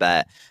are,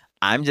 but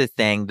I'm just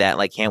saying that,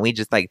 like, can't we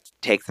just, like,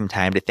 take some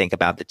time to think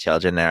about the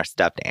children and our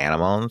stuffed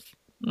animals?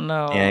 No, You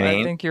know what I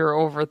mean? think you're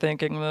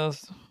overthinking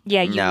this.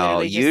 Yeah, you No,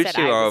 literally just you said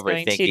two I are was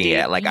going too overthinking deep.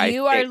 it. Like, I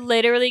you are sta-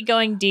 literally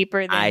going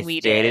deeper than I we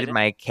stated did.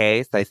 my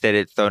case. I said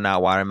it's so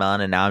not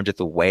watermelon, and now I'm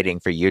just waiting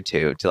for you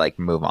two to, like,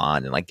 move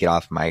on and, like, get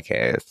off my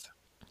case.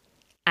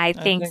 I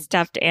think think-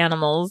 stuffed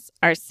animals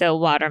are so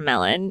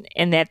watermelon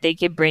and that they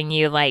could bring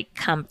you like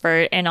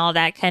comfort and all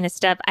that kind of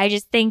stuff. I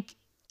just think,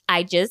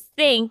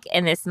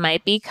 and this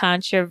might be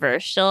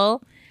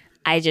controversial,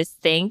 I just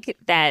think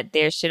that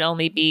there should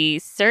only be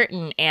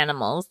certain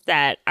animals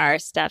that are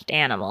stuffed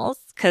animals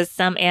because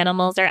some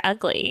animals are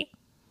ugly.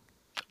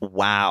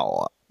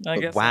 Wow. I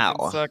guess I Wow.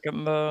 can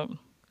second that.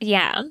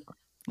 Yeah.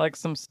 Like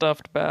some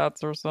stuffed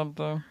bats or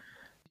something.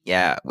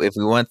 Yeah, if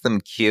we want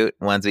some cute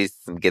ones,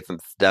 get some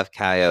stuffed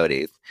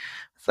coyotes.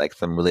 It's like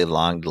some really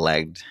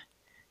long-legged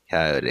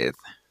coyotes.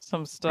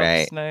 Some stuffed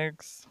Right.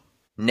 snakes.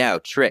 No,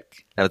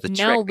 trick. That was a trick.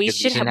 No, we because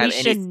should shouldn't have we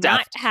any should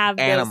not stuffed have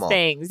animal, those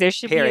things. There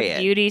should period.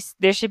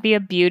 be a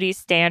beauty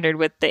standard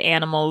with the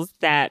animals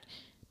that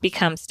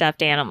become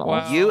stuffed animals.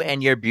 Wow. You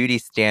and your beauty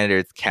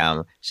standards,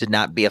 Kim, should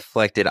not be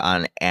afflicted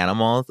on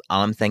animals.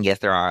 All I'm saying, yes,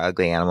 there are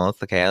ugly animals.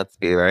 Okay, let's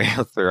be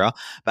let's be real.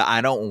 But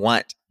I don't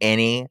want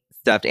any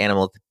stuffed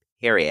animals.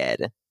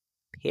 Period.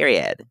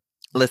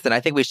 Listen, I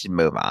think we should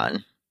move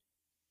on.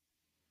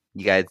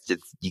 You guys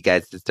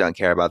just don't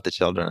care about the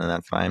children, and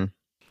that's fine.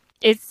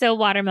 It's so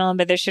watermelon,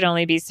 but there should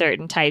only be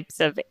certain types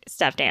of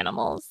stuffed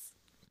animals.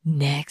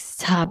 Next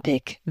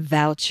topic,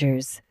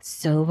 vouchers.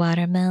 So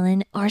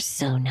watermelon or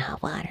so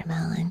not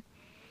watermelon?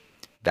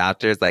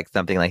 Vouchers, like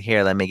something like,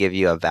 here, let me give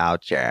you a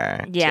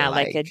voucher. Yeah, to,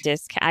 like a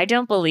discount. I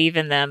don't believe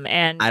in them.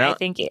 And I I don't-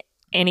 think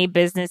any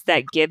business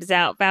that gives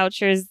out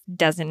vouchers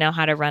doesn't know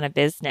how to run a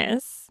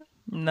business.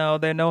 No,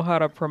 they know how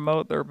to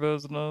promote their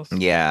business.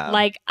 Yeah.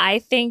 Like, I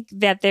think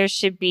that there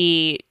should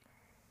be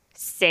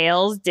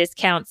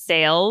discount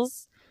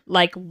sales.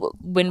 Like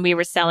when we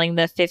were selling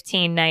the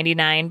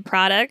 $15.99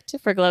 product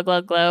for Glow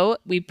Glow Glow,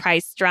 we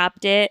price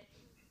dropped it,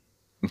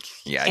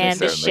 Yeah, and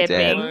you the certainly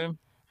shipping. did.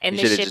 and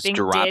You the should've just shipping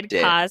dropped did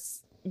it,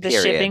 cost. The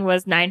period. shipping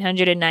was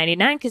 $999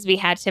 because we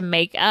had to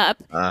make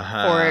up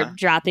Uh-huh. for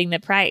dropping the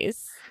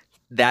price.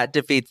 that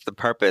defeats the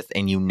purpose,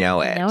 and you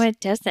know it. No, it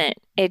doesn't.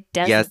 It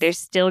doesn't. Yes. They're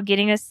still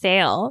getting a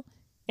sale.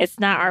 It's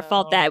not our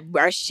fault that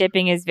our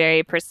shipping is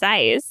very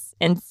precise,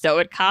 and so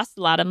it costs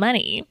a lot of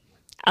money.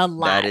 A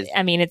lot.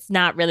 I mean, it's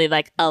not really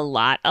like a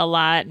lot.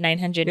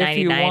 $999. If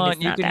you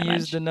want, you can much.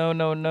 use the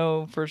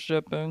no for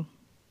shipping.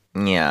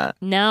 Yeah.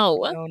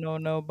 No.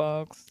 No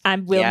box. I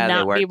will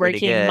not be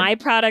working. My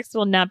products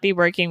will not be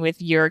working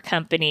with your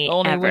company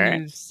only ever.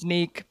 When you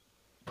sneak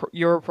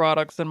your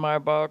products in my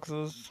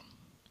boxes.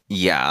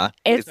 Yeah.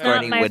 It's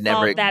not my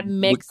fault that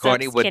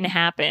mix-ups can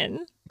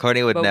happen.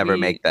 Courtney would never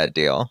make that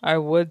deal. I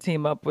would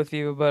team up with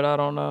you, but I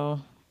don't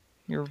know.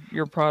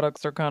 Your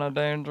products are kind of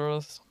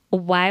dangerous.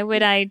 Why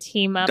would I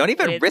team up? Don't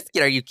even risk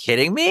it. Are you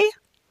kidding me?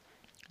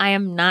 I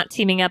am not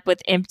teaming up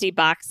with empty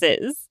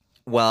boxes.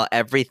 Well,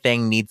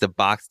 everything needs a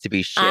box to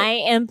be shipped. I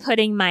am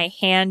putting my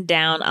hand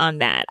down on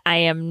that. I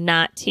am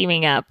not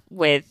teaming up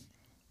with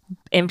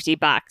empty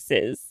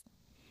boxes.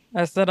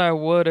 I said I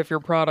would if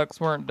your products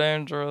weren't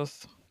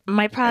dangerous.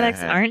 My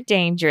products aren't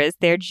dangerous.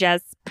 They're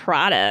just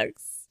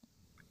products.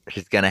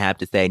 She's going to have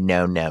to say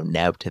no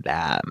to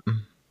that.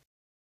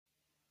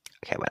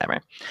 Okay, whatever.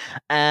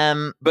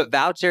 But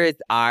vouchers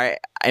are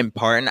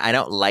important. I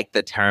don't like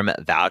the term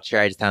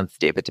voucher. It just sounds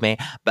stupid to me.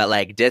 But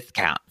like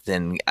discounts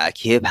and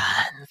coupons,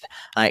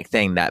 I like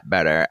saying that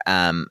better,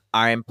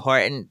 are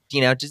important,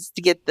 just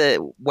to get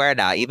the word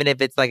out. Even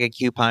if it's like a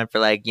coupon for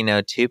like,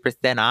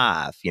 2%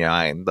 off.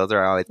 Those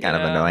are always kind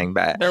of annoying.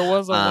 But there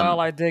was a while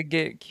I did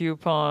get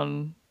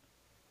coupon.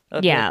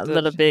 Yeah, a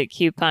little bit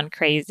coupon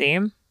crazy.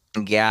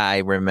 Yeah, I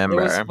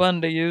remember. It was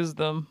fun to use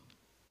them.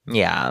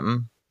 Yeah.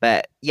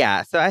 But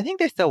yeah, so I think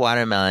they're still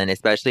watermelon,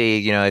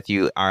 especially, if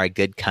you are a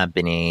good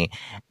company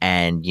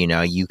and,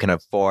 you can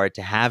afford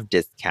to have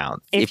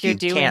discounts. If you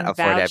can't afford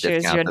to have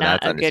discounts, you're not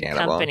a good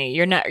company.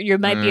 You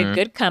might be a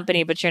good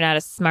company, but you're not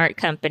a smart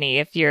company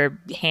if you're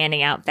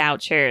handing out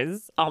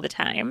vouchers all the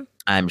time.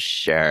 I'm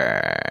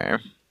sure.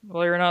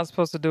 Well, you're not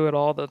supposed to do it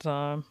all the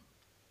time.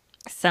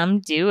 Some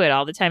do it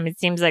all the time. It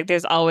seems like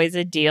there's always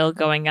a deal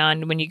going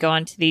on when you go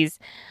onto these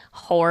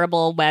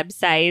horrible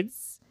websites.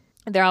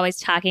 They're always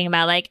talking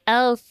about like,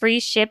 oh, free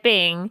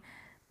shipping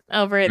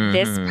over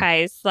this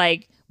price.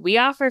 Like, we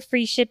offer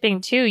free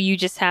shipping too. You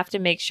just have to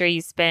make sure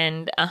you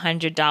spend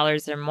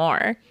 $100 or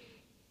more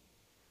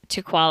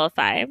to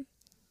qualify.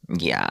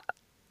 Yeah.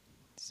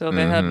 So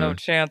they had no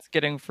chance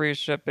getting free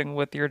shipping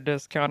with your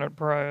discounted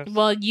price.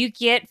 Well, you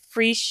get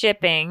free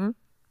shipping.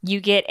 You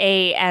get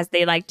as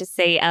they like to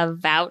say, a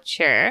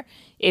voucher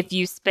if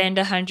you spend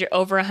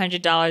over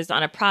 $100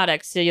 on a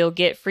product, so you'll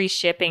get free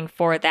shipping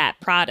for that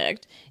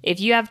product. If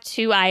you have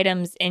 2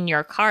 items in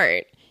your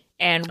cart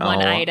and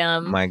one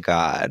item, my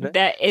God,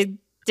 that it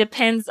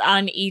depends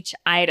on each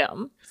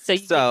item. So you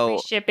get free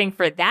shipping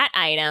for that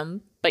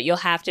item, but you'll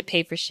have to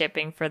pay for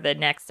shipping for the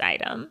next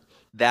item.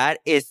 That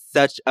is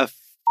such a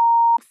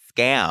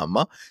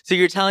scam. So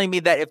you're telling me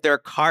that if their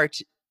cart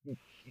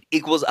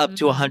equals up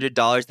to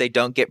 $100, they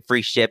don't get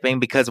free shipping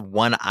because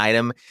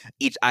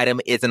each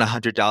item isn't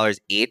 $100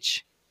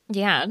 each?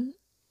 Yeah.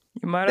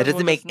 You might as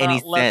well just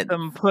not let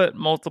them put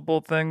multiple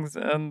things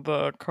in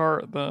the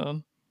cart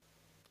then.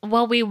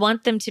 Well, we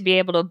want them to be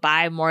able to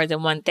buy more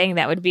than one thing.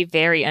 That would be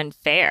very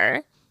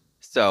unfair.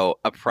 So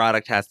a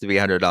product has to be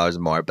 $100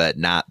 more, but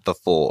not the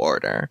full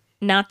order.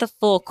 Not the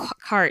full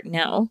cart,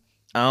 no.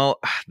 Oh,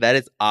 that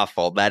is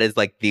awful. That is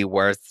like the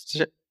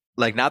worst.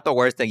 Like, not the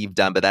worst thing you've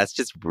done, but that's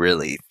just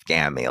really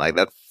scammy. Like,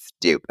 that's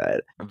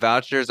stupid.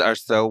 Vouchers are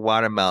so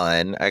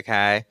watermelon,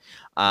 okay?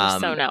 They're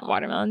so not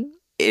watermelon.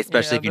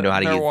 Especially if you know how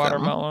to use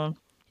watermelon.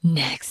 Them.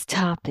 Next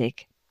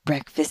topic.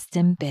 Breakfast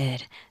in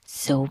bed.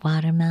 So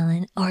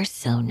watermelon or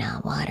so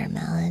not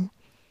watermelon?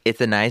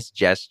 It's a nice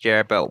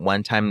gesture, but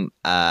one time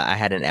I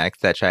had an ex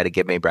that tried to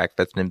give me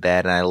breakfast in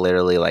bed, and I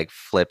literally, like,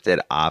 flipped it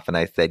off, and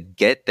I said,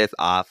 get this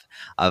off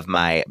of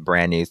my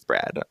brand new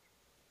spread.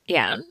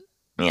 Yeah.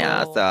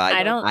 Yeah, so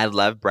I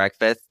love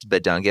breakfast,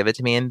 but don't give it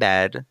to me in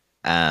bed.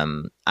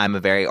 I'm a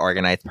very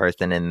organized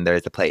person, and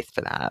there's a place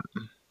for that.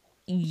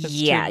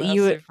 Yeah,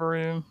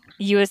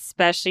 you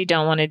especially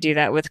don't want to do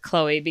that with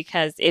Chloe,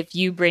 because if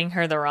you bring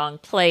her the wrong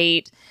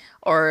plate,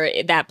 or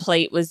that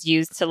plate was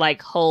used to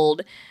like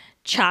hold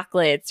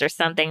chocolates or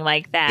something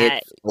like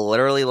that, it's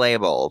literally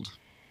labeled.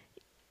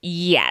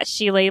 Yeah,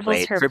 she labels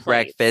plates her for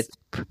breakfast,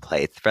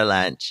 plates for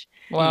lunch.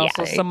 Wow,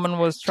 so someone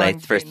was trying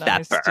to be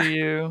nice to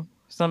you.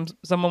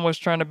 Someone was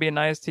trying to be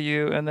nice to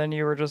you, and then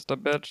you were just a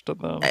bitch to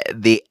them.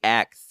 The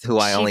ex, who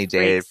I only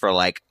dated for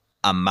like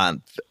a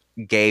month,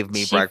 gave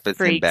me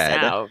breakfast in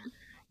bed.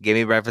 Gave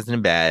me breakfast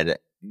in bed.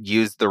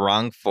 Used the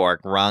wrong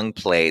fork, wrong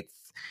plates.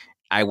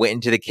 I went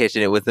into the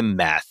kitchen. It was a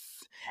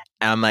mess.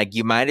 And I'm like,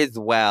 you might as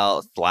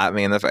well slap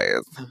me in the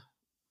face.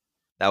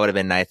 That would have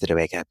been nicer to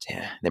wake up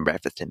to than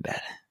breakfast in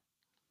bed.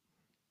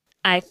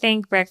 I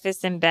think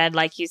breakfast in bed,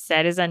 like you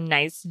said, is a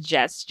nice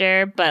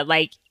gesture, but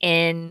like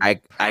I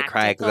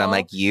cry because I'm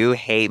like, you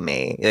hate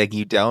me. Like,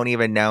 you don't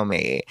even know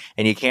me.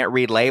 And you can't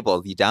read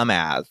labels, you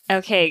dumbass.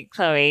 Okay,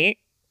 Chloe.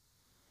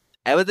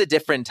 It was a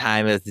different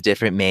time. It was a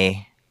different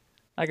me.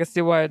 I can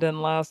see why it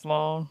didn't last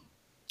long.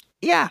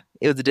 Yeah,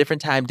 it was a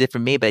different time,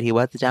 different me, but he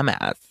was a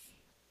dumbass.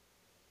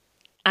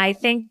 I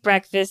think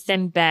breakfast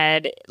in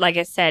bed, like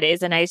I said,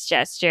 is a nice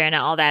gesture and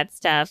all that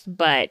stuff.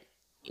 But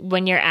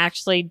when you're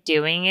actually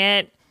doing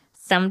it,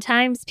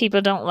 sometimes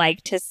people don't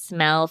like to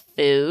smell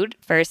food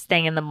first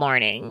thing in the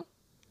morning.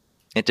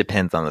 It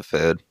depends on the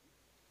food.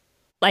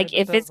 Like It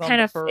if it's depends on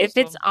kind the of if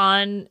it's person.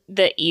 on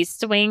the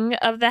east wing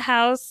of the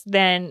house,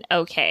 then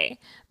okay.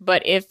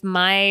 But if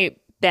my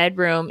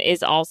bedroom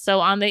is also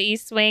on the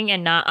east wing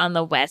and not on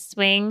the west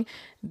wing,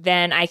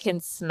 then I can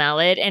smell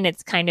it and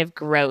it's kind of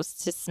gross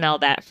to smell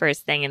that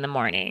first thing in the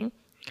morning.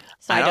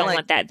 So I I don't don't like-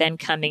 want that then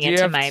coming Do you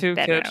into have my two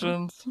bedroom.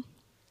 kitchens?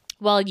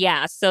 Well,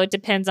 yeah, so it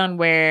depends on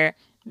where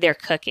they're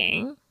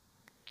cooking.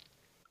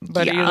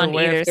 But Yeah. either On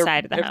way, either if they're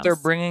side of the if they're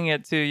house. bringing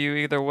it to you,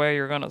 either way,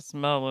 you're gonna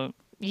smell it.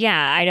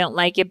 Yeah, I don't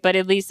like it, but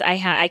at least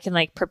I can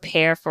like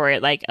prepare for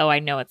it. Like, oh, I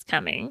know it's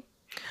coming.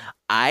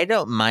 I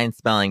don't mind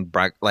smelling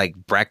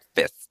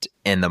breakfast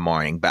in the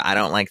morning, but I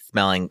don't like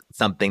smelling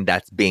something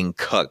that's being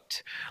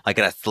cooked, like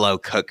in a slow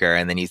cooker,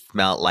 and then you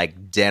smell it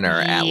like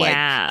dinner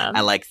Yeah.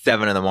 at like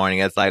 7 in the morning.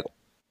 It's like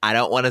I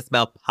don't want to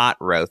smell pot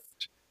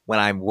roast when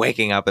I'm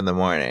waking up in the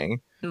morning.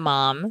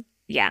 Mom.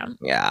 Yeah.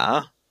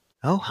 Yeah.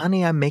 Oh,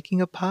 honey, I'm making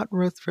a pot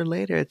roast for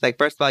later. It's like,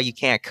 first of all, you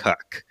can't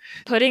cook.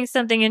 Putting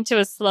something into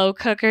a slow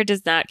cooker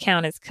does not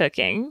count as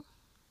cooking.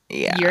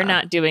 Yeah. You're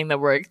not doing the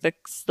work. The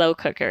slow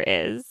cooker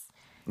is.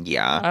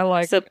 Yeah.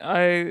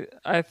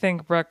 I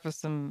think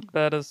breakfast in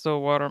bed is so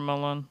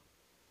watermelon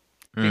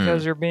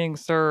because you're being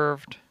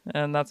served,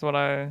 and that's what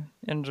I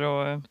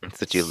enjoy. That's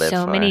what you live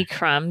so for. many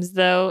crumbs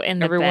though in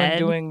the Everyone bed.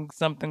 doing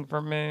something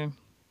for me.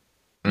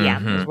 Yeah.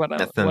 Mhm. Is what I-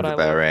 That sounds what I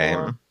about live right.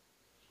 for.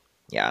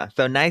 Yeah.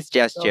 So nice So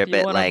gesture, if you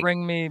but want to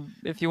like,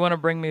 if you want to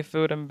bring me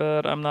food in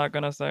bed, I'm not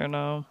gonna say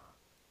no.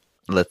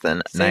 listen,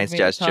 nice Save me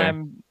gesture.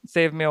 time.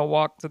 Save me a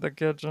walk to the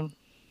kitchen.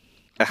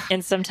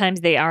 And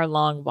sometimes they are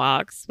long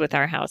walks with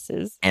our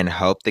houses. And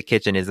hope the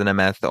kitchen isn't a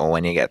mess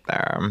when you get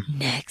there.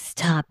 Next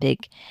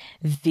topic,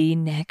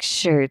 V-neck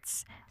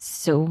shirts.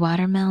 So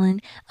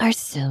watermelon or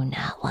so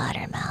not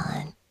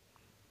watermelon?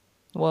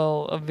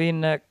 Well, a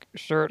V-neck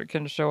shirt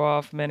can show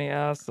off many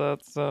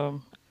assets.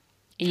 So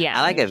Yeah.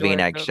 I like a enjoy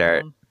V-neck good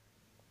shirt. one.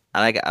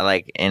 I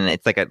like, and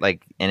it's and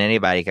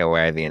anybody can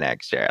wear a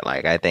V-neck shirt.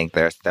 Like, I think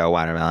they're so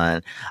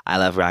watermelon. I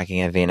love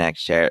rocking a V-neck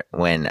shirt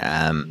when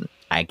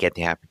I get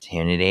the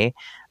opportunity.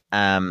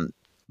 But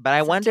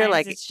I wonder, Sometimes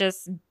like, it's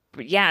just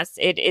yes,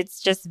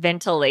 it's just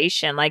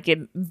ventilation. Like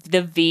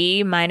the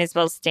V might as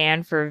well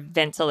stand for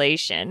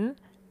ventilation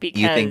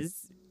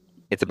because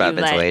it's about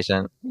you let-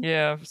 ventilation.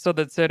 Yeah, so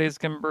the titties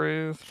can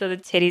breathe. so the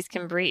titties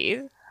can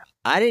breathe.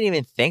 I didn't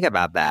even think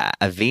about that.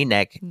 A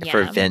V-neck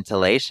for Yeah.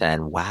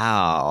 ventilation.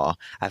 Wow.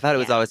 I thought it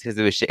was Yeah. always because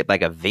it was shaped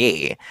like a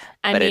V.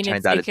 I But it mean,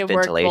 turns out it it's could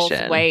work both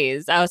ventilation.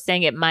 ways. I was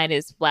saying it might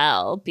as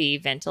well be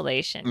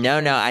ventilation. No,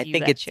 because I you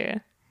think let it's-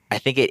 your- I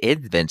think it is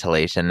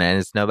ventilation, and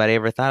it's nobody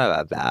ever thought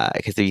about that.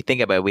 Because if you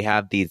think about it, we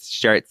have these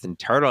shirts and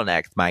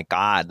turtlenecks, my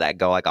God, that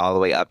go like all the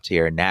way up to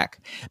your neck.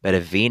 But a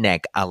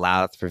V-neck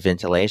allows for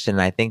ventilation,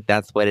 and I think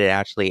that's what it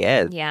actually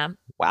is. Yeah.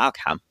 Wow,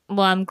 Cam.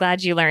 Well, I'm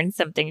glad you learned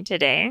something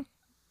today.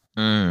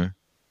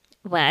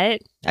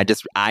 What? I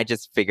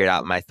just figured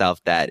out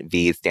myself that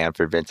V stand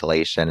for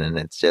ventilation, and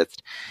it's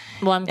just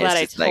Well, I'm glad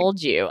I just like-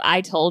 told you. I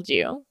told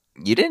you.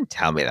 you didn't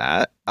tell me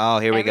that. Oh,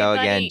 here we go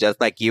again. Everybody- Just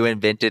like you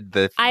invented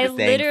the I saying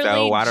literally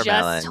so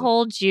watermelon. just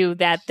told you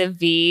that the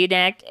V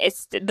neck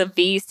is the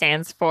V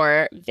stands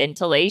for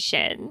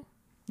ventilation.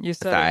 You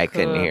said Sorry, it I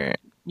couldn't could. hear it.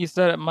 You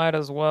said it might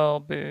as well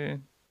be.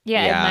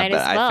 Yeah, it might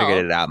but as well. I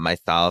figured it out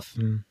myself.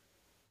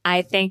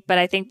 I think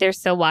they're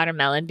so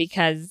watermelon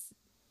because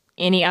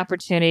any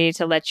opportunity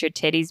to let your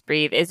titties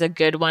breathe is a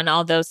good one.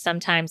 Although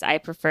sometimes I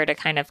prefer to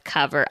kind of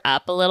cover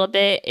up a little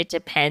bit. It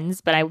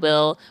depends, but I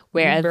will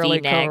wear You a barely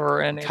V-neck.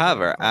 cover anything.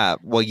 Cover up.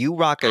 Well, you've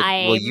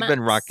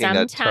been rocking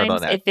a sometimes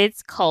turtleneck. if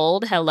it's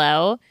cold,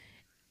 hello.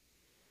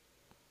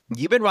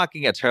 You've been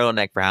rocking a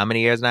turtleneck for how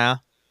many years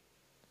now?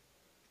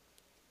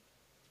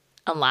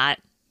 A lot.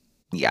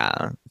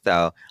 Yeah.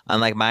 So,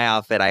 unlike my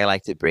outfit, I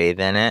like to breathe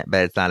in it,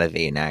 but it's not a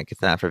V-neck.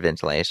 It's not for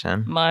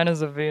ventilation. Mine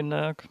is a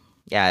V-neck.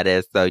 Yeah, it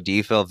is. So, do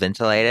you feel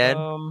ventilated?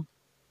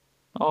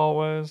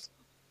 Always.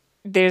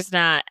 There's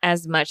not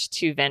as much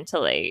to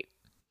ventilate.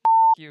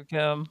 You,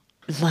 Kim.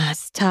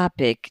 Last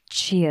topic,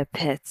 chia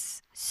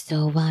pets.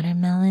 So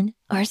watermelon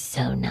or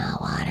so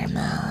not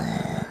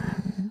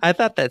watermelon? I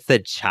thought that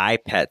said chai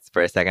pets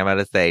for a second. I'm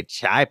about to say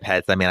chai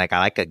pets. I mean, like, I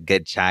like a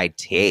good chai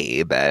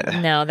tea, but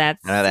No,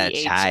 that's I know that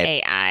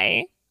chai-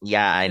 CHAI.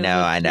 yeah, I Is know,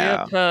 a I know.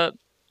 chia pet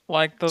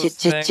like those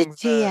things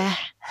that-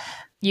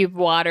 You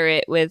water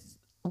it with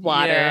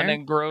water. Yeah, and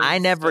it grows I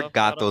never stuff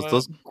got out those. of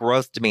Those it.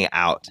 grossed me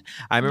out.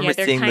 I remember Yeah,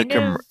 they're seeing the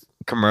kind of-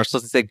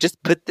 commercials. It's like,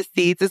 just put the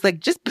seeds. It's like,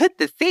 just put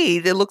the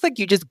seeds. It looks like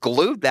you just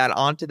glued that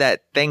onto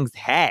that thing's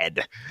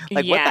head.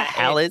 Like, what the Yeah,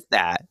 hell is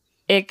that?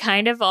 It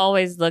kind of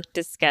always looked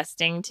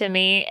disgusting to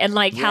me. And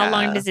like, how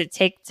long Yeah. does it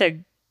take to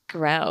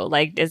grow?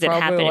 Like, does it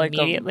Probably happen like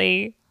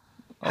immediately?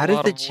 How A does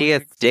lot the of chia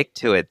weeks. stick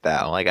to it,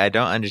 though? Like, I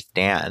don't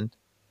understand.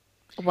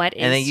 What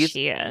and they is use-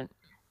 chia?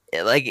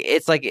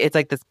 it's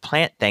like this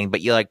plant thing,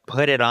 but you like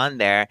put it on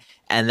there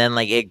and then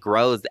like it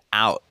grows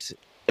out.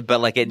 But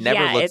like it never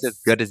Yeah, looks as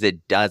it's good as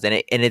it does, and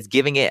it's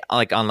giving it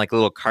like on like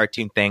little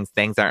cartoon things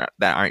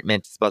aren't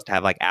meant to, supposed to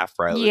have like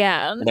afros.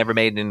 yeah. It never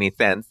made any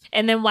sense.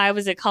 And then why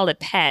was it called a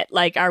pet?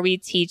 Like, are we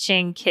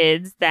teaching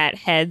kids that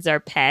heads are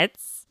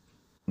pets?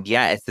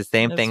 Yeah, it's the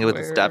same It's thing with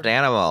the stuffed weird.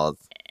 animals.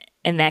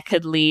 And that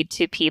could lead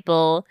to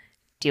people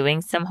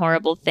doing some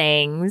horrible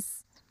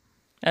things.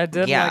 I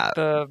did Yeah.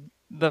 like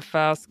the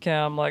fast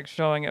cam, like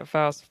showing it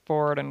fast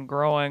forward and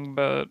growing,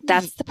 but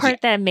That's the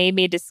part that made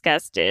me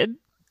disgusted.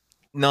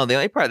 No, the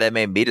only part that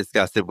made me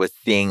disgusted was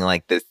seeing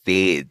like the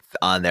seeds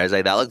on there. It's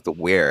like that looks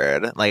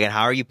weird. Like, and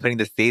how are you putting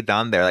the seeds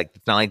on there? Like,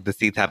 it's not like the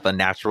seeds have a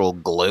natural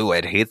glue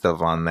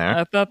adhesive on there.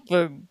 I thought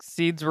the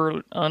seeds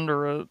were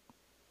under it.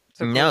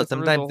 To No, go through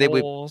sometimes the they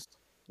would. holes.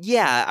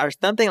 Yeah, or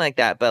something like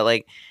that. But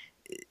like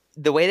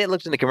the way that it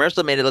looked in the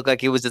commercial made it look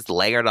like it was just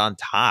layered on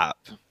top.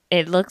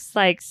 It looks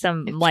like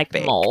some It's like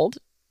fake. mold.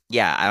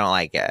 Yeah, I don't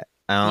like it.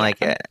 I don't Yeah.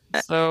 like it.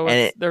 So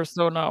And they're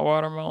so not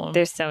watermelon.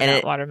 They're so And not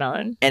it-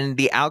 watermelon. And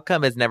the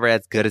outcome is never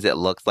as good as it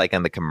looks like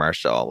in the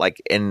commercial. Like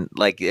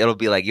it'll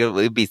be like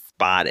it'll be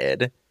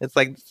spotted. It's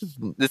like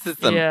this is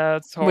some Yeah,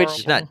 it's Which-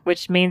 horrible. not-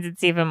 Which means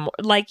it's even more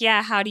like,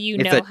 yeah, how do you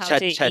it's know a how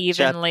to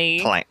evenly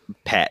plant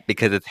pet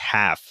because it's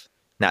half,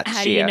 not how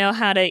do chia. you know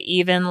how to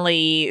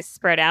evenly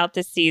spread out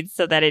the seeds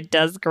so that it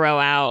does grow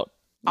out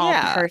all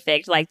Yeah.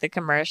 perfect like the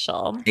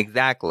commercial?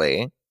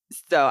 Exactly.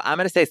 So I'm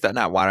gonna say so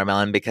not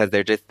watermelon because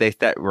they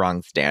set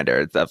wrong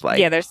standards of like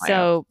yeah, they're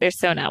plant.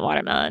 so not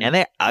watermelon. and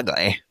they're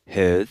ugly.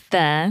 Who's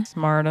The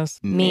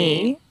Smartest.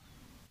 me.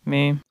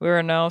 Me. We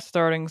are now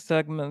starting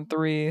segment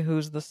 3,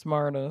 Who's the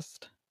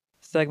Smartest?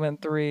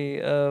 Segment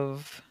 3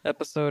 of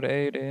episode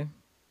 80. Who's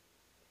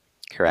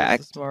Correct.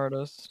 the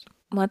smartest?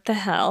 What the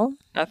hell?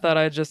 I thought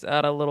I'd just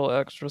add a little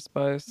extra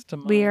spice to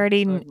my We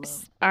already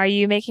segment. are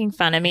you making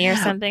fun of me or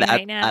something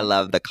right now? I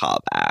love the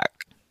callback.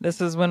 This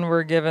is when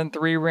we're given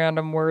 3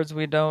 random words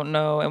we don't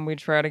know and we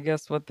try to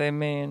guess what they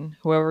mean.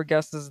 Whoever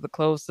guesses the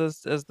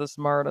closest is the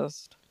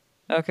smartest.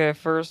 Okay,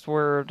 first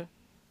word.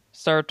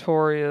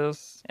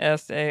 Sartorius.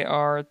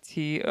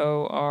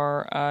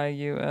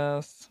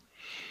 Sartorius.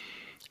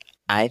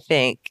 I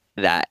think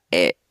that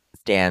it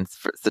stands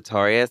for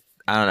Sartorius.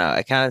 I don't know.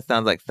 It kind of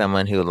sounds like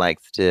someone who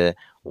likes to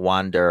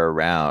wander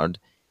around.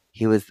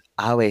 He was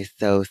always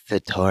so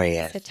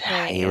sartorius. He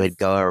Sartorius. would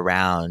go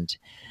around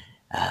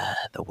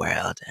the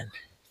world and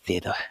see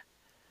the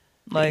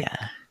Like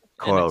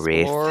coral an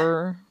reefs.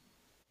 explorer.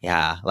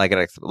 Yeah, like an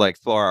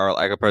explorer or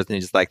like a person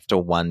who just likes to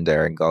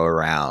wander and go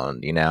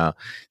around,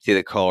 see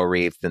the coral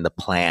reefs and the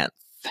plants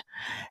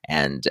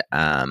and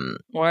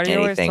Why do you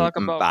always anything talk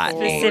about botany.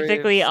 coral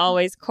Specifically reefs?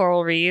 always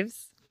coral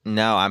reefs.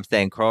 no, I'm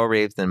saying coral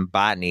reefs and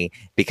botany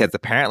because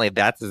apparently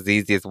that's the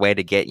easiest way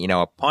to get,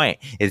 a point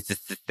is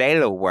just to say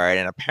the word,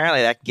 and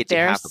apparently that can get you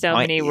There are half a so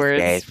point many these words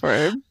days.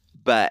 for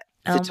But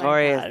oh my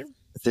Sartorius, God.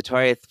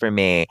 Sartorius for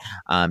me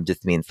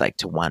just means like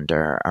to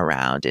wander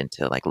around and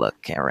to like look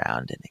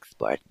around and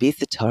explore. Be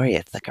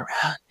Sartorius, look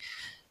around.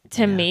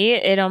 To Yeah. me,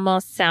 it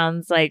almost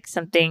sounds like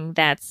something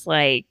that's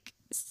like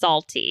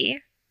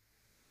salty.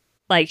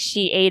 Like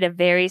she ate a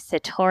very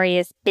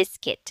sartorius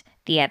biscuit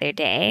the other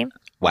day.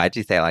 Why'd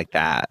you say it like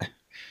that?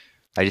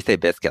 Why'd you say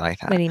biscuit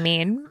like What that? do you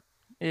mean?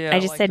 Yeah, I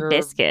just like said you're-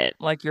 biscuit.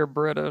 Like you're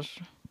British.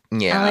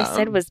 Yeah. All I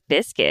said was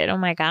biscuit. Oh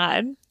my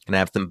God. Can I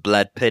have some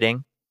blood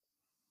pudding?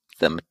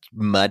 Some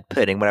mud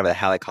pudding, whatever the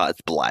hell they call it.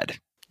 It's blood.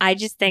 I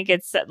just think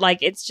it's like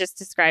it's just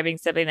describing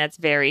something that's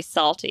very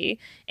salty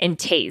in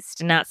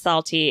taste, not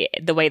salty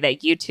the way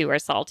that you two are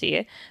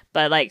salty,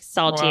 but like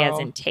salty as Wow.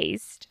 in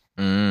taste.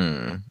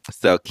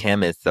 So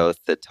Kim is so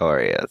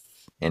sartorius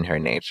in her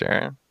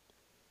nature.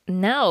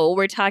 No,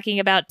 we're talking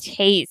about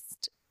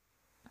taste.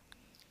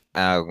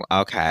 Oh,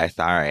 okay.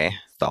 Sorry.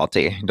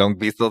 Salty. Don't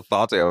be so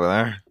salty over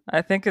there.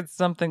 I think it's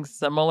something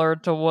similar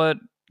to what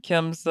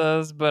Kim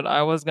says, but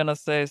I was gonna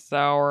say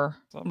sour.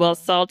 Well,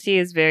 salty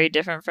is very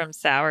different from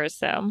sour,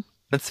 so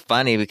That's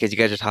funny because you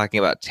guys are talking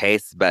about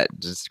taste, but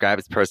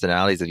describes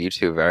personalities of you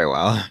two very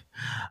well.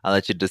 I'll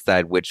let you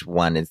decide which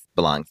one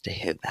belongs to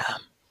who now.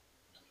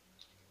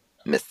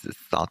 Mrs.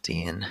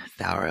 Salty and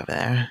Sour over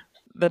there.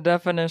 The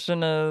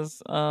definition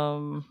is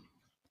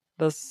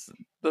the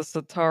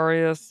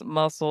sartorius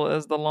muscle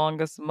is the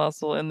longest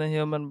muscle in the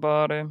human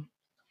body.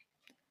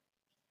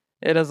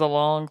 It is a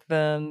long,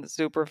 thin,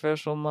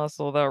 superficial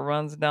muscle that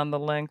runs down the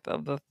length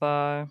of the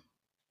thigh.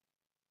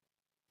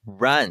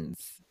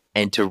 Runs.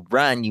 And to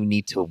run, you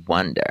need to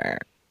wonder.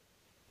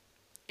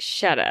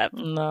 shut up.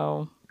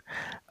 No.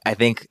 I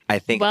think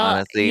Well,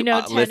 honestly,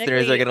 listeners are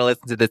technically- going to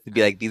listen to this and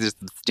be like, these are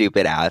some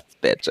stupid ass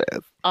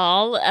bitches.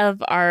 All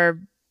of our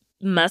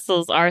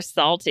muscles are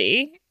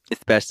salty.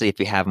 Especially if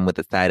you have them with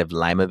a side of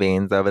lima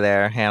beans over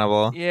there,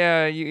 Hannibal.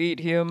 Yeah, you eat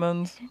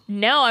humans.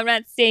 No, I'm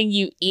not saying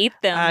you eat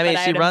them. I mean,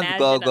 but she I'd runs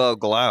glow, imagine- glow,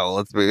 glow.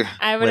 Let's be.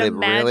 I would it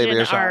really be a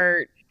imagine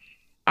shot?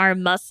 our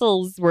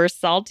muscles were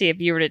salty if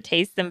you were to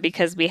taste them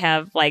because we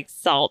have like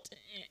salt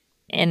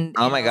and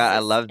Oh my God, I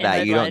love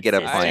that. You don't get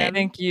a point.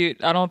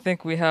 I don't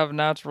think we have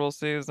natural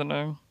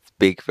seasoning.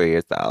 Speak for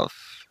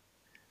yourself.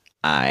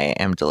 I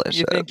am delicious.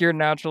 You think you're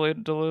naturally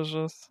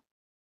delicious?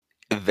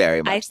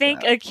 Very much I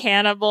think so. a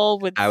cannibal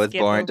would I was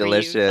skip born over you,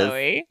 delicious.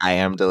 Chloe. I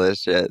am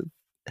delicious.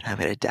 And I'm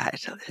going to die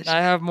delicious.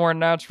 I have more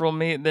natural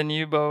meat than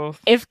you both.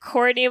 If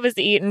Courtney was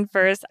eaten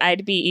first,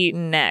 I'd be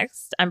eaten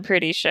next. I'm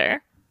pretty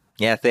sure.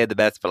 Yeah, save the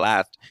best for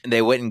last.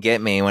 They wouldn't get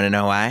me. You want to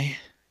know why?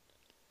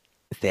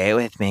 Say it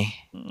with me.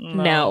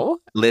 No.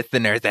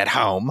 Listeners at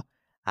home,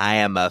 I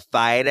am a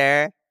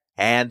fighter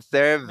and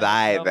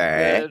survivor.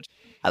 Bitch.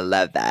 I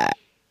love that.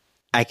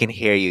 I can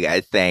hear you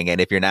guys saying it.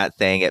 If you're not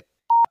saying it,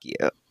 f-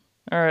 you.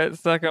 All right,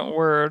 second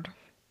word.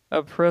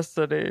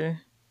 Apricity.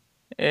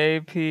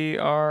 Apricity.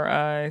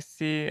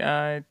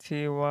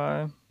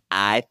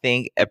 I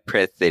think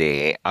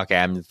apricity. Okay,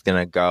 I'm just going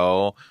to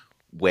go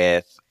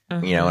with,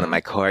 one of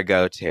my core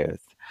go-tos.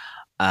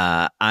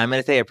 I'm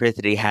going to say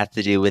apricity has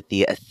to do with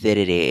the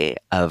acidity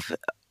of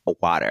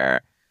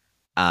water.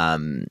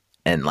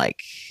 And like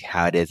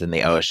how it is in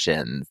the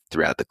oceans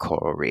throughout the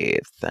coral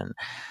reefs, and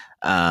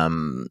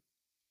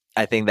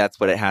I think that's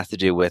what it has to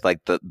do with,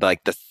 like the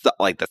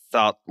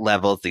salt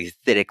levels, the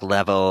acidic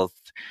levels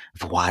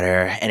of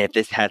water. And if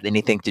this has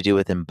anything to do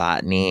with in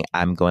botany,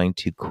 I'm going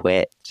to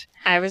quit.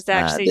 I was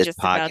actually this just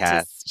podcast.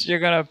 about to. You're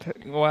gonna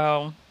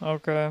wow.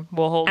 Okay,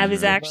 we'll hold. I you was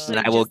to that. actually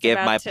And I will just give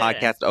about my to-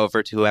 podcast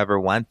over to whoever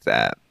wants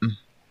it.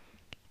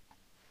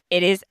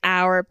 It is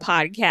our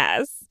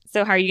podcast.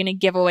 So how are you going to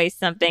give away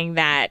something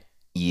that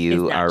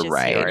You not are just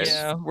right. yours.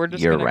 Yeah, we're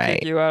just You're gonna right.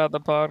 kick you out of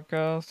the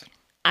podcast.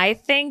 I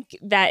think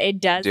that it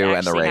does Do, and the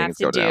actually have ratings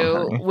to go down,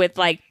 do honey. with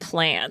like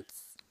plants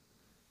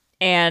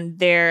and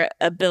their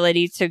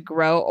ability to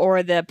grow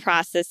or the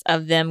process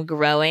of them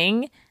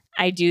growing.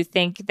 I do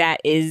think that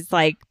is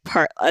like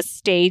a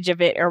stage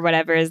of it or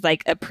whatever is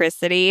like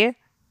apricity.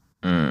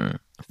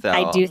 So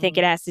I do think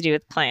it has to do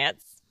with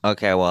plants.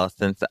 Okay, well,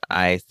 since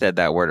I said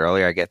that word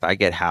earlier, I guess I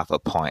get half a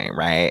point,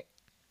 right?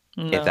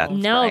 No. that's-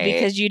 No, right.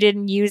 because you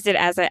didn't use it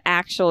as an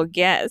actual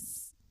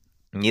guess.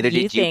 Neither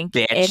You did you, think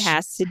bitch. it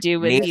has to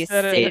do with Neither the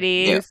said it-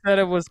 acidity. You said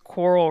it was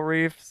coral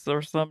reefs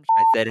or some.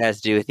 I said it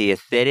has to do with the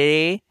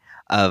acidity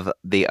of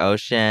the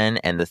ocean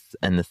and the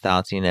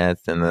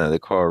saltiness and the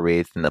coral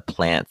reefs and the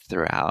plants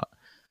throughout.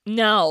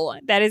 No,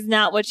 that is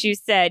not what you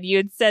said. You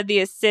had said the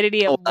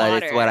acidity of Well,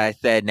 water. it's what I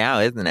said now,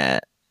 isn't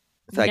it?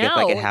 So I guess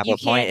I No, could have you a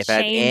point can't if it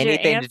has change your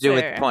anything to do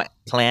with answer.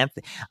 plants.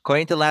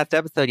 According to last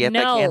episode, yes, I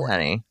No. can,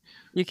 honey.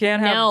 You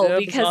can't have No,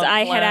 dibs because on I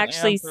had plant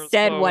actually answers,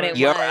 said what Chloe. it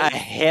You're was. a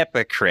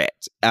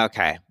hypocrite.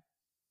 Okay.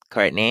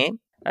 Courtney?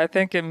 I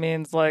think it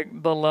means like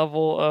the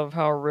level of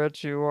how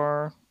rich you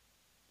are.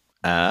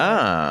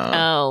 Oh.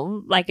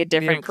 Oh, like a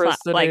different the class.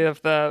 apricity Like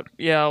of that.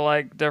 Yeah,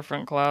 like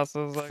different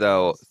classes. I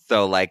So guess.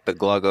 like the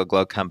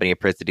Glow company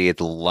apricity is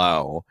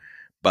low,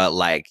 but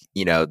like,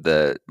 the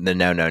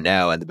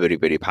no and the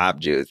booty pop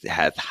juice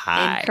has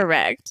high.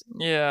 incorrect.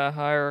 Yeah,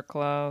 higher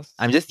class.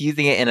 I'm just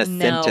using it in a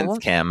No. sentence,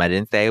 Kim. I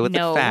didn't say it was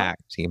No. a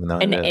fact, even though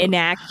An it is.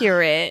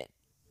 inaccurate.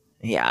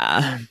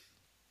 Yeah.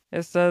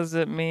 It says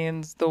it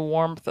means the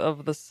warmth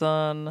of the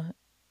sun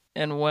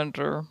in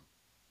winter.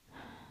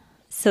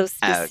 So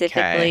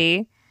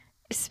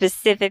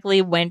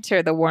specifically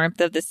winter, the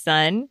warmth of the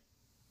sun.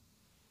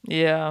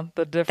 Yeah,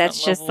 the different.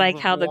 That's just levels like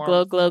of how the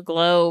warmth.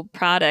 glow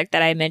product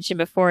that I mentioned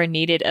before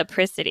needed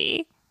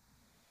apricity.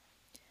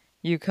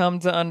 You come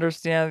to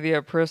understand the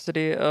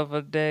apricity of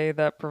a day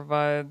that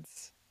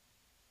provides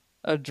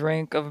a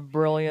drink of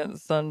brilliant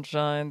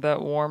sunshine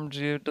that warmed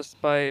you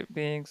despite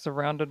being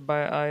surrounded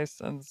by ice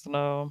and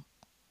snow.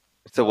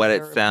 So what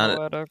it Very sounded.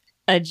 poetic.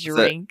 A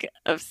drink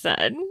of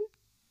sun.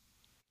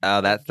 Oh,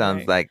 that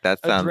sounds like A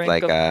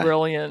drink of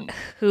brilliant.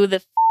 Who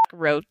the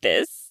wrote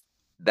this?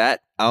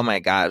 that. Oh my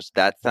gosh,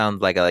 that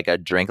sounds like a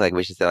drink. Like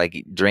we should say,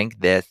 like, drink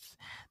this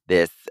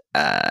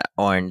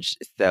orange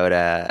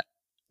soda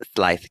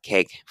slice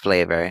cake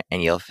flavor,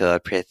 and you'll feel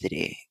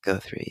apricity go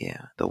through you.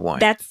 The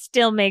warmth. That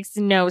still makes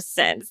no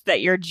sense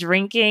that you're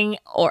drinking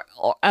or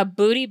a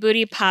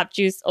booty pop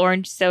juice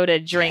orange soda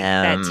drink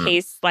that Kim.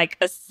 tastes like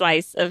a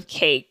slice of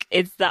cake.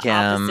 It's the Kim.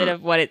 opposite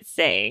of what it's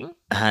saying.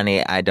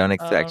 Honey, I don't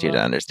expect you to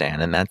know.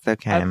 understand, and that's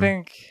okay. I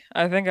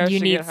think I You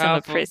should need get some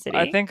half. apricity.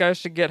 I think I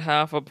should get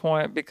half a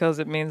point because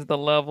it means the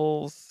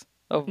levels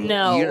of.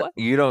 No.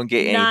 you don't get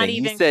anything. Not You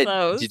even said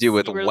close. to do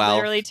with You were wealth.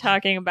 literally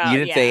talking about You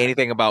didn't say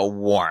anything about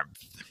warmth.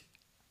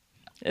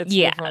 It's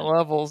Yeah. different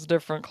levels,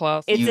 different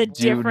classes. It's You a do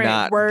different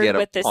not word get a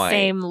with the point.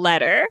 same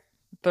letter.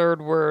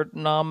 Third word,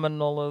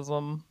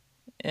 nominalism.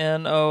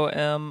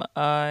 Nominalism.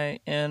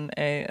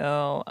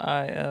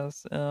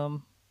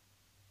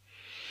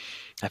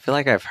 I feel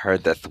like I've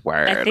heard this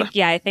word.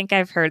 I think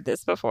I've heard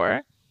this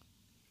before.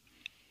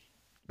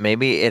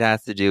 Maybe it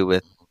has to do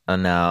with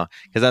no,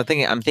 because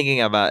I'm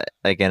thinking about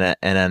like an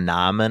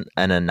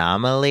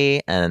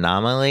anomaly,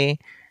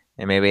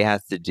 and maybe it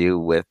has to do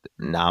with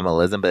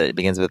nominalism, but it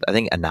begins with, I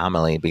think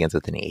anomaly begins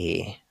with an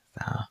E.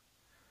 So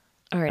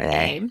Or a Eh.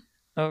 name.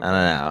 Okay. I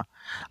don't know.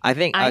 I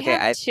think I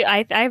okay.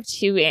 have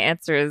two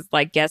answers,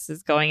 like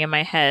guesses going in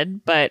my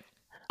head, but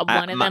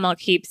one of them I'll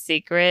keep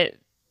secret.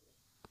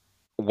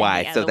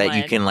 Why? the So other that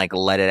you one- can like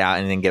let it out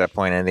and then get a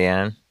point at the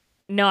end.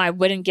 No, I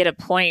wouldn't get a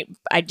point.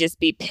 I'd just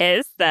be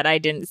pissed that I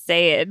didn't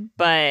say it.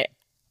 But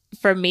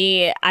for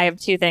me, I have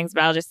two things,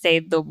 but I'll just say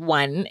the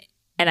one.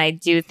 And I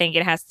do think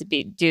it has to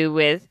do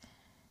with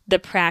the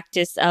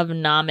practice of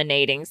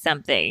nominating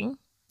something.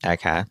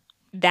 Okay.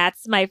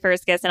 That's my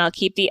first guess, and I'll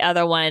keep the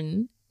other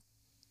one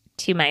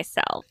to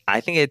myself.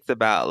 I think it's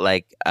about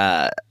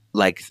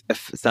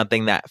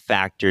something that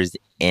factors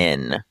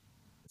in,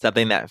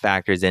 something that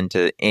factors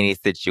into any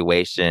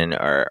situation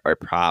or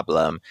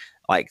problem,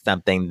 like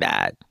something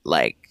that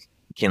like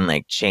can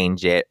like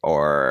change it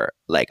or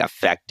like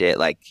affect it,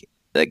 like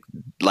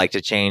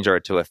to change or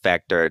to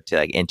affect or to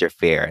like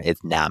interfere.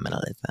 It's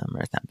nominalism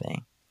or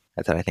something.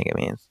 That's what I think it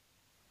means.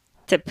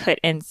 To put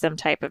in some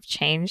type of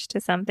change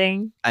to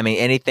something. I mean,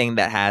 anything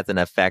that has an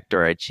effect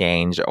or a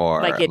change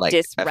or like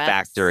a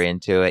factor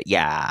into it.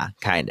 Yeah,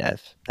 kind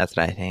of. That's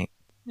what I think.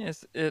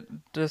 Yes, it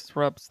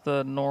disrupts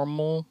the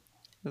normal.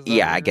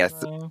 Yeah, I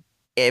guess.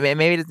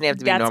 Maybe it doesn't have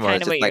to be normal.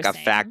 It's just like a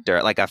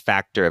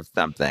factor of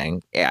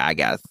something. Yeah, I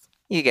guess.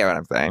 You get what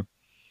I'm saying?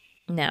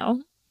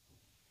 No.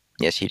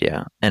 Yes, you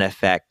do. An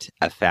effect,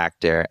 a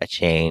factor, a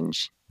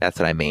change. That's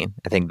what I mean.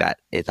 I think that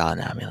is all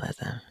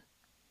nominalism.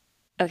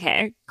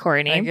 Okay,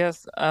 Courtney. I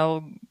guess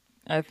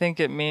I think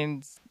it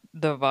means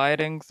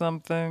dividing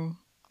something.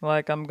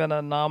 Like I'm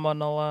gonna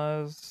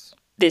nominalize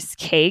this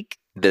cake.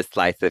 This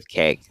slice of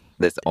cake.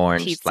 This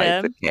orange pizza.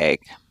 Slice of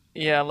cake.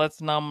 Yeah,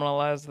 let's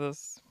nominalize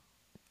this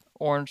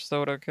orange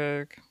soda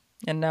cake.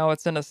 And now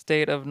it's in a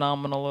state of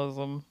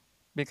nominalism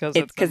because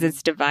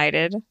it's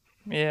divided.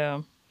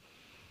 Yeah.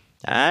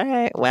 All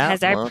right. Well,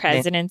 has our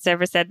presidents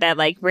ever said that?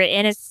 Like, we're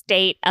in a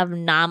state of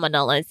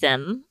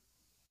nominalism.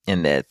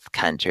 In this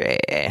country.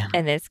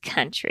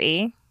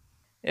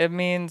 It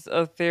means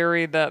a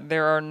theory that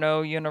there are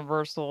no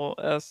universal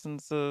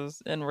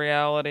essences in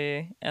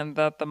reality and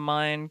that the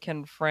mind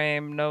can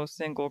frame no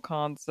single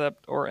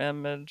concept or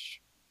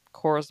image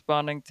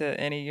corresponding to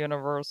any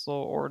universal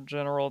or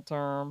general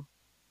term.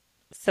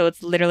 So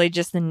it's literally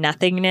just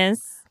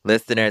nothingness.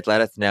 Listeners,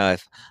 let us know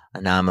if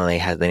anomaly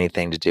has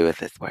anything to do with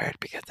this word,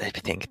 because I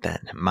think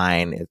that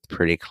mine is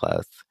pretty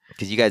close.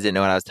 Because you guys didn't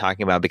know what I was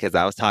talking about because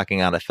I was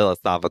talking on a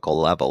philosophical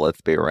level.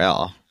 Let's be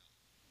real.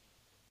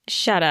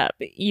 Shut up.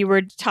 You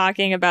were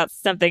talking about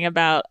something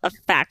about a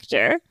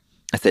factor.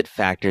 I said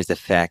factors,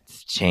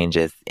 effects,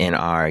 changes in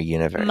our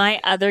universe. My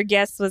other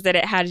guess was that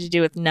it had to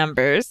do with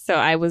numbers, so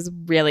I was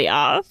really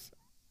off.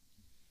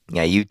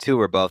 Yeah, you two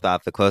were both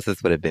off. The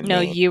closest would have been me. No,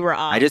 you were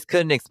off. I just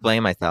couldn't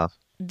explain myself.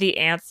 The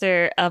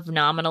answer of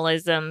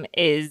nominalism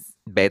is...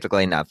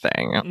 basically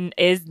nothing.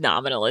 Is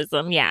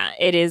nominalism. Yeah,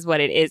 it is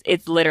what it is.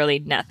 It's literally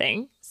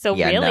nothing. So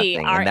yeah, really,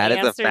 nothing. our and that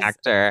answers... is a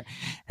factor,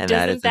 and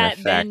that is an effect.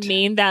 Doesn't that then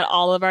mean that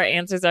all of our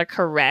answers are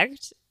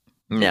correct?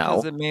 No.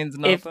 Because it means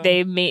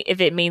nothing.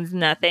 If it means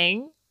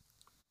nothing...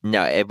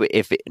 No,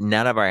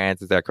 none of our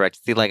answers are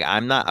correct. See, like,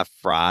 I'm not a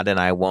fraud and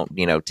I won't,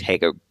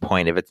 take a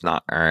point if it's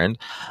not earned.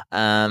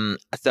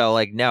 So,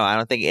 like, no, I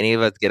don't think any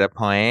of us get a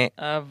point.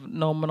 I have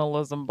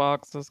nominalism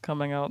boxes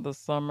coming out this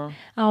summer.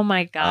 Oh,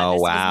 my God.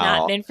 This was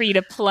not meant for you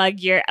to plug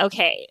your...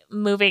 Okay,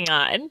 moving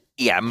on.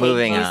 Yeah,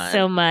 moving on. Thank you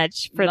so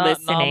much for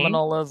listening.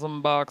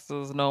 Nominalism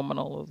boxes,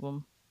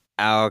 nominalism.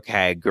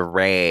 Okay,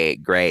 great.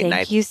 Thank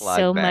nice you plug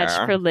so there. much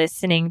for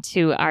listening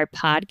to our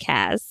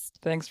podcast.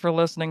 Thanks for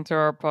listening to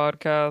our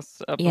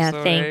podcast episode. Yeah,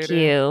 thank 80.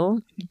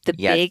 you. The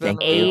big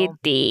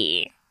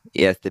AD.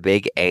 Yes, the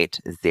big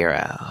 80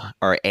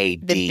 or AD. The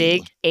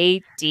big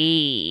AD.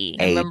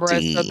 Remember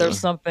I said there's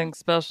something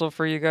special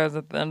for you guys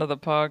at the end of the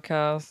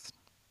podcast?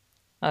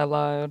 I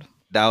lied.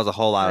 That was a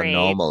whole lot of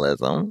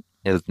normalism.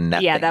 It was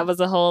nothing. Yeah, that was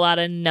a whole lot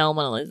of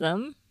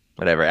nominalism.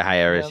 Whatever,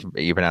 however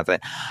you pronounce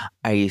it.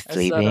 Are you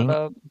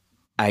sleeping?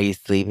 Are you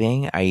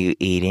sleeping? Are you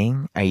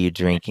eating? Are you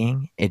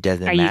drinking? It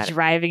doesn't matter. Are you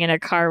driving in a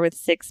car with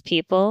 6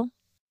 people?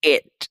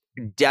 It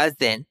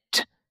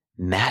doesn't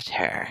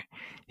matter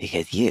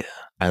because you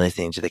are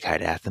listening to the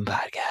Kardashian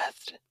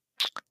podcast.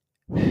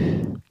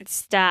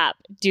 Stop.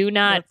 Do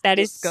not. That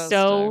is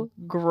so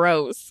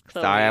gross.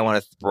 Chloe. Sorry, I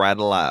want to spread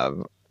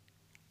love.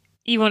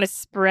 You want to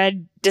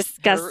spread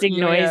disgusting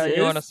noises. Yeah,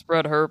 you want to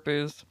spread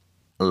herpes.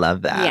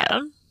 Love that. Yeah.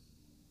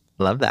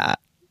 Love that.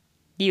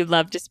 You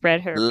love to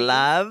spread herpes.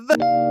 Love.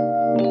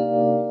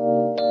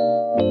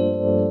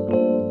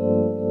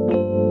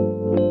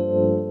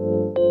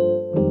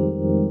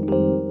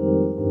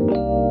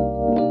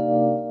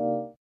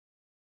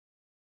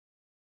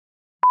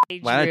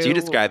 Why don't you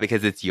describe it,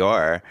 because it's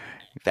your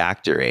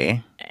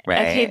factory,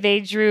 right? Okay, they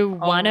drew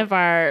one of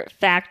our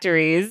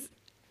factories.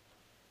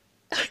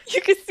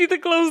 You can see the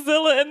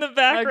Glowzilla in the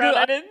background.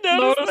 I didn't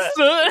notice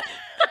it.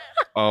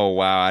 Oh,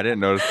 wow. I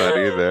didn't notice that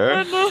either.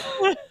 I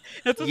know.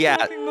 It's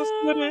attacking the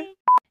city.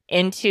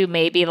 Into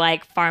maybe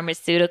like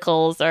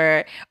pharmaceuticals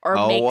or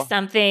make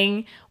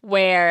something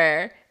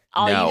where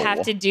all you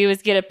have to do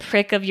is get a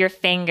prick of your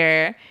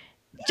finger.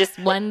 Just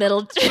one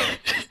little...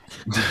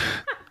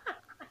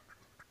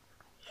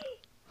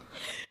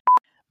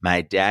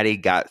 My daddy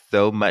got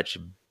so much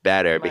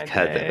better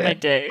because of it. My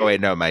day. Oh, wait,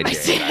 no, my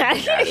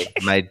daddy.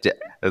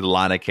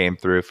 Lana came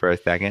through for a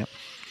second.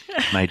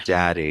 My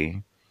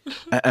daddy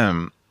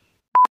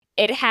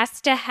It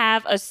has to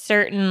have a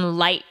certain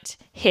light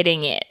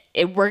hitting it.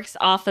 It works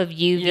off of UV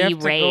You have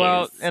to rays. go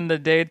out in the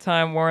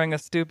daytime wearing a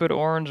stupid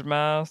orange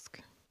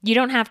mask. You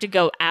don't have to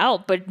go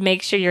out, but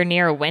make sure you're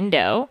near a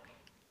window.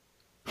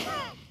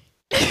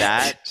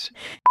 That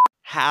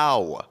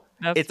how?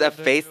 That's It's a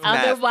face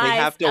ridiculous. mask. We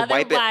have to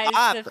wipe it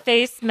off. The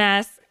face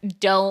masks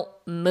don't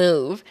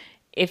move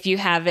if you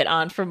have it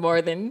on for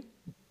more than.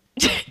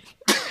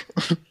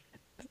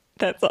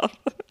 That's all.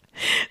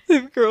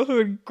 The girl who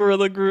had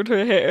Gorilla Groot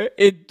her hair,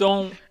 it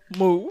don't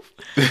move.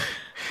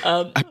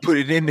 I put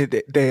it in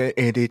there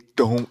and it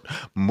don't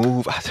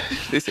move.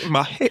 It's in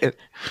my head.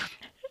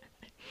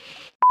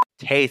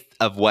 Taste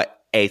of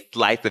what a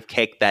slice of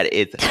cake that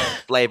is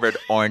flavored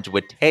orange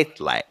would taste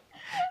like.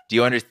 Do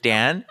you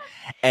understand?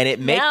 And it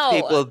makes No.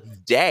 people's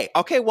day.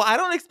 Okay, well, I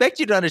don't expect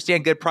you to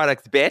understand good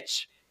products,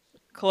 bitch.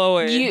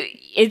 Chloe,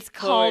 It's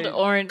called Chloe,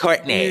 orange.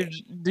 Courtney,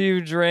 do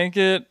you drink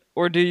it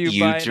or do you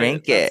You bite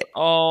drink That's it.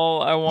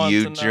 all I want to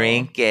you know.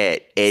 drink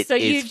it. It So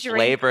you is drink-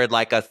 flavored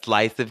like a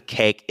slice of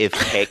cake if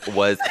cake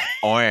was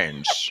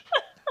orange.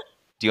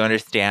 Do you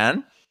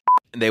understand?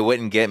 They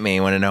wouldn't get me.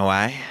 You want to know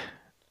why?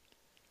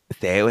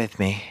 Say it with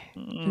me.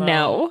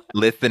 No.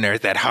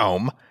 Listeners at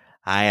home,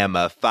 I am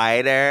a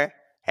fighter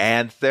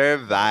and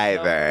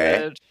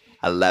survivor. bitch.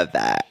 I love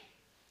that.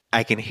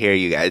 I can hear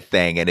you guys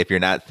saying it. If you're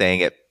not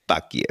saying it,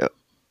 fuck you.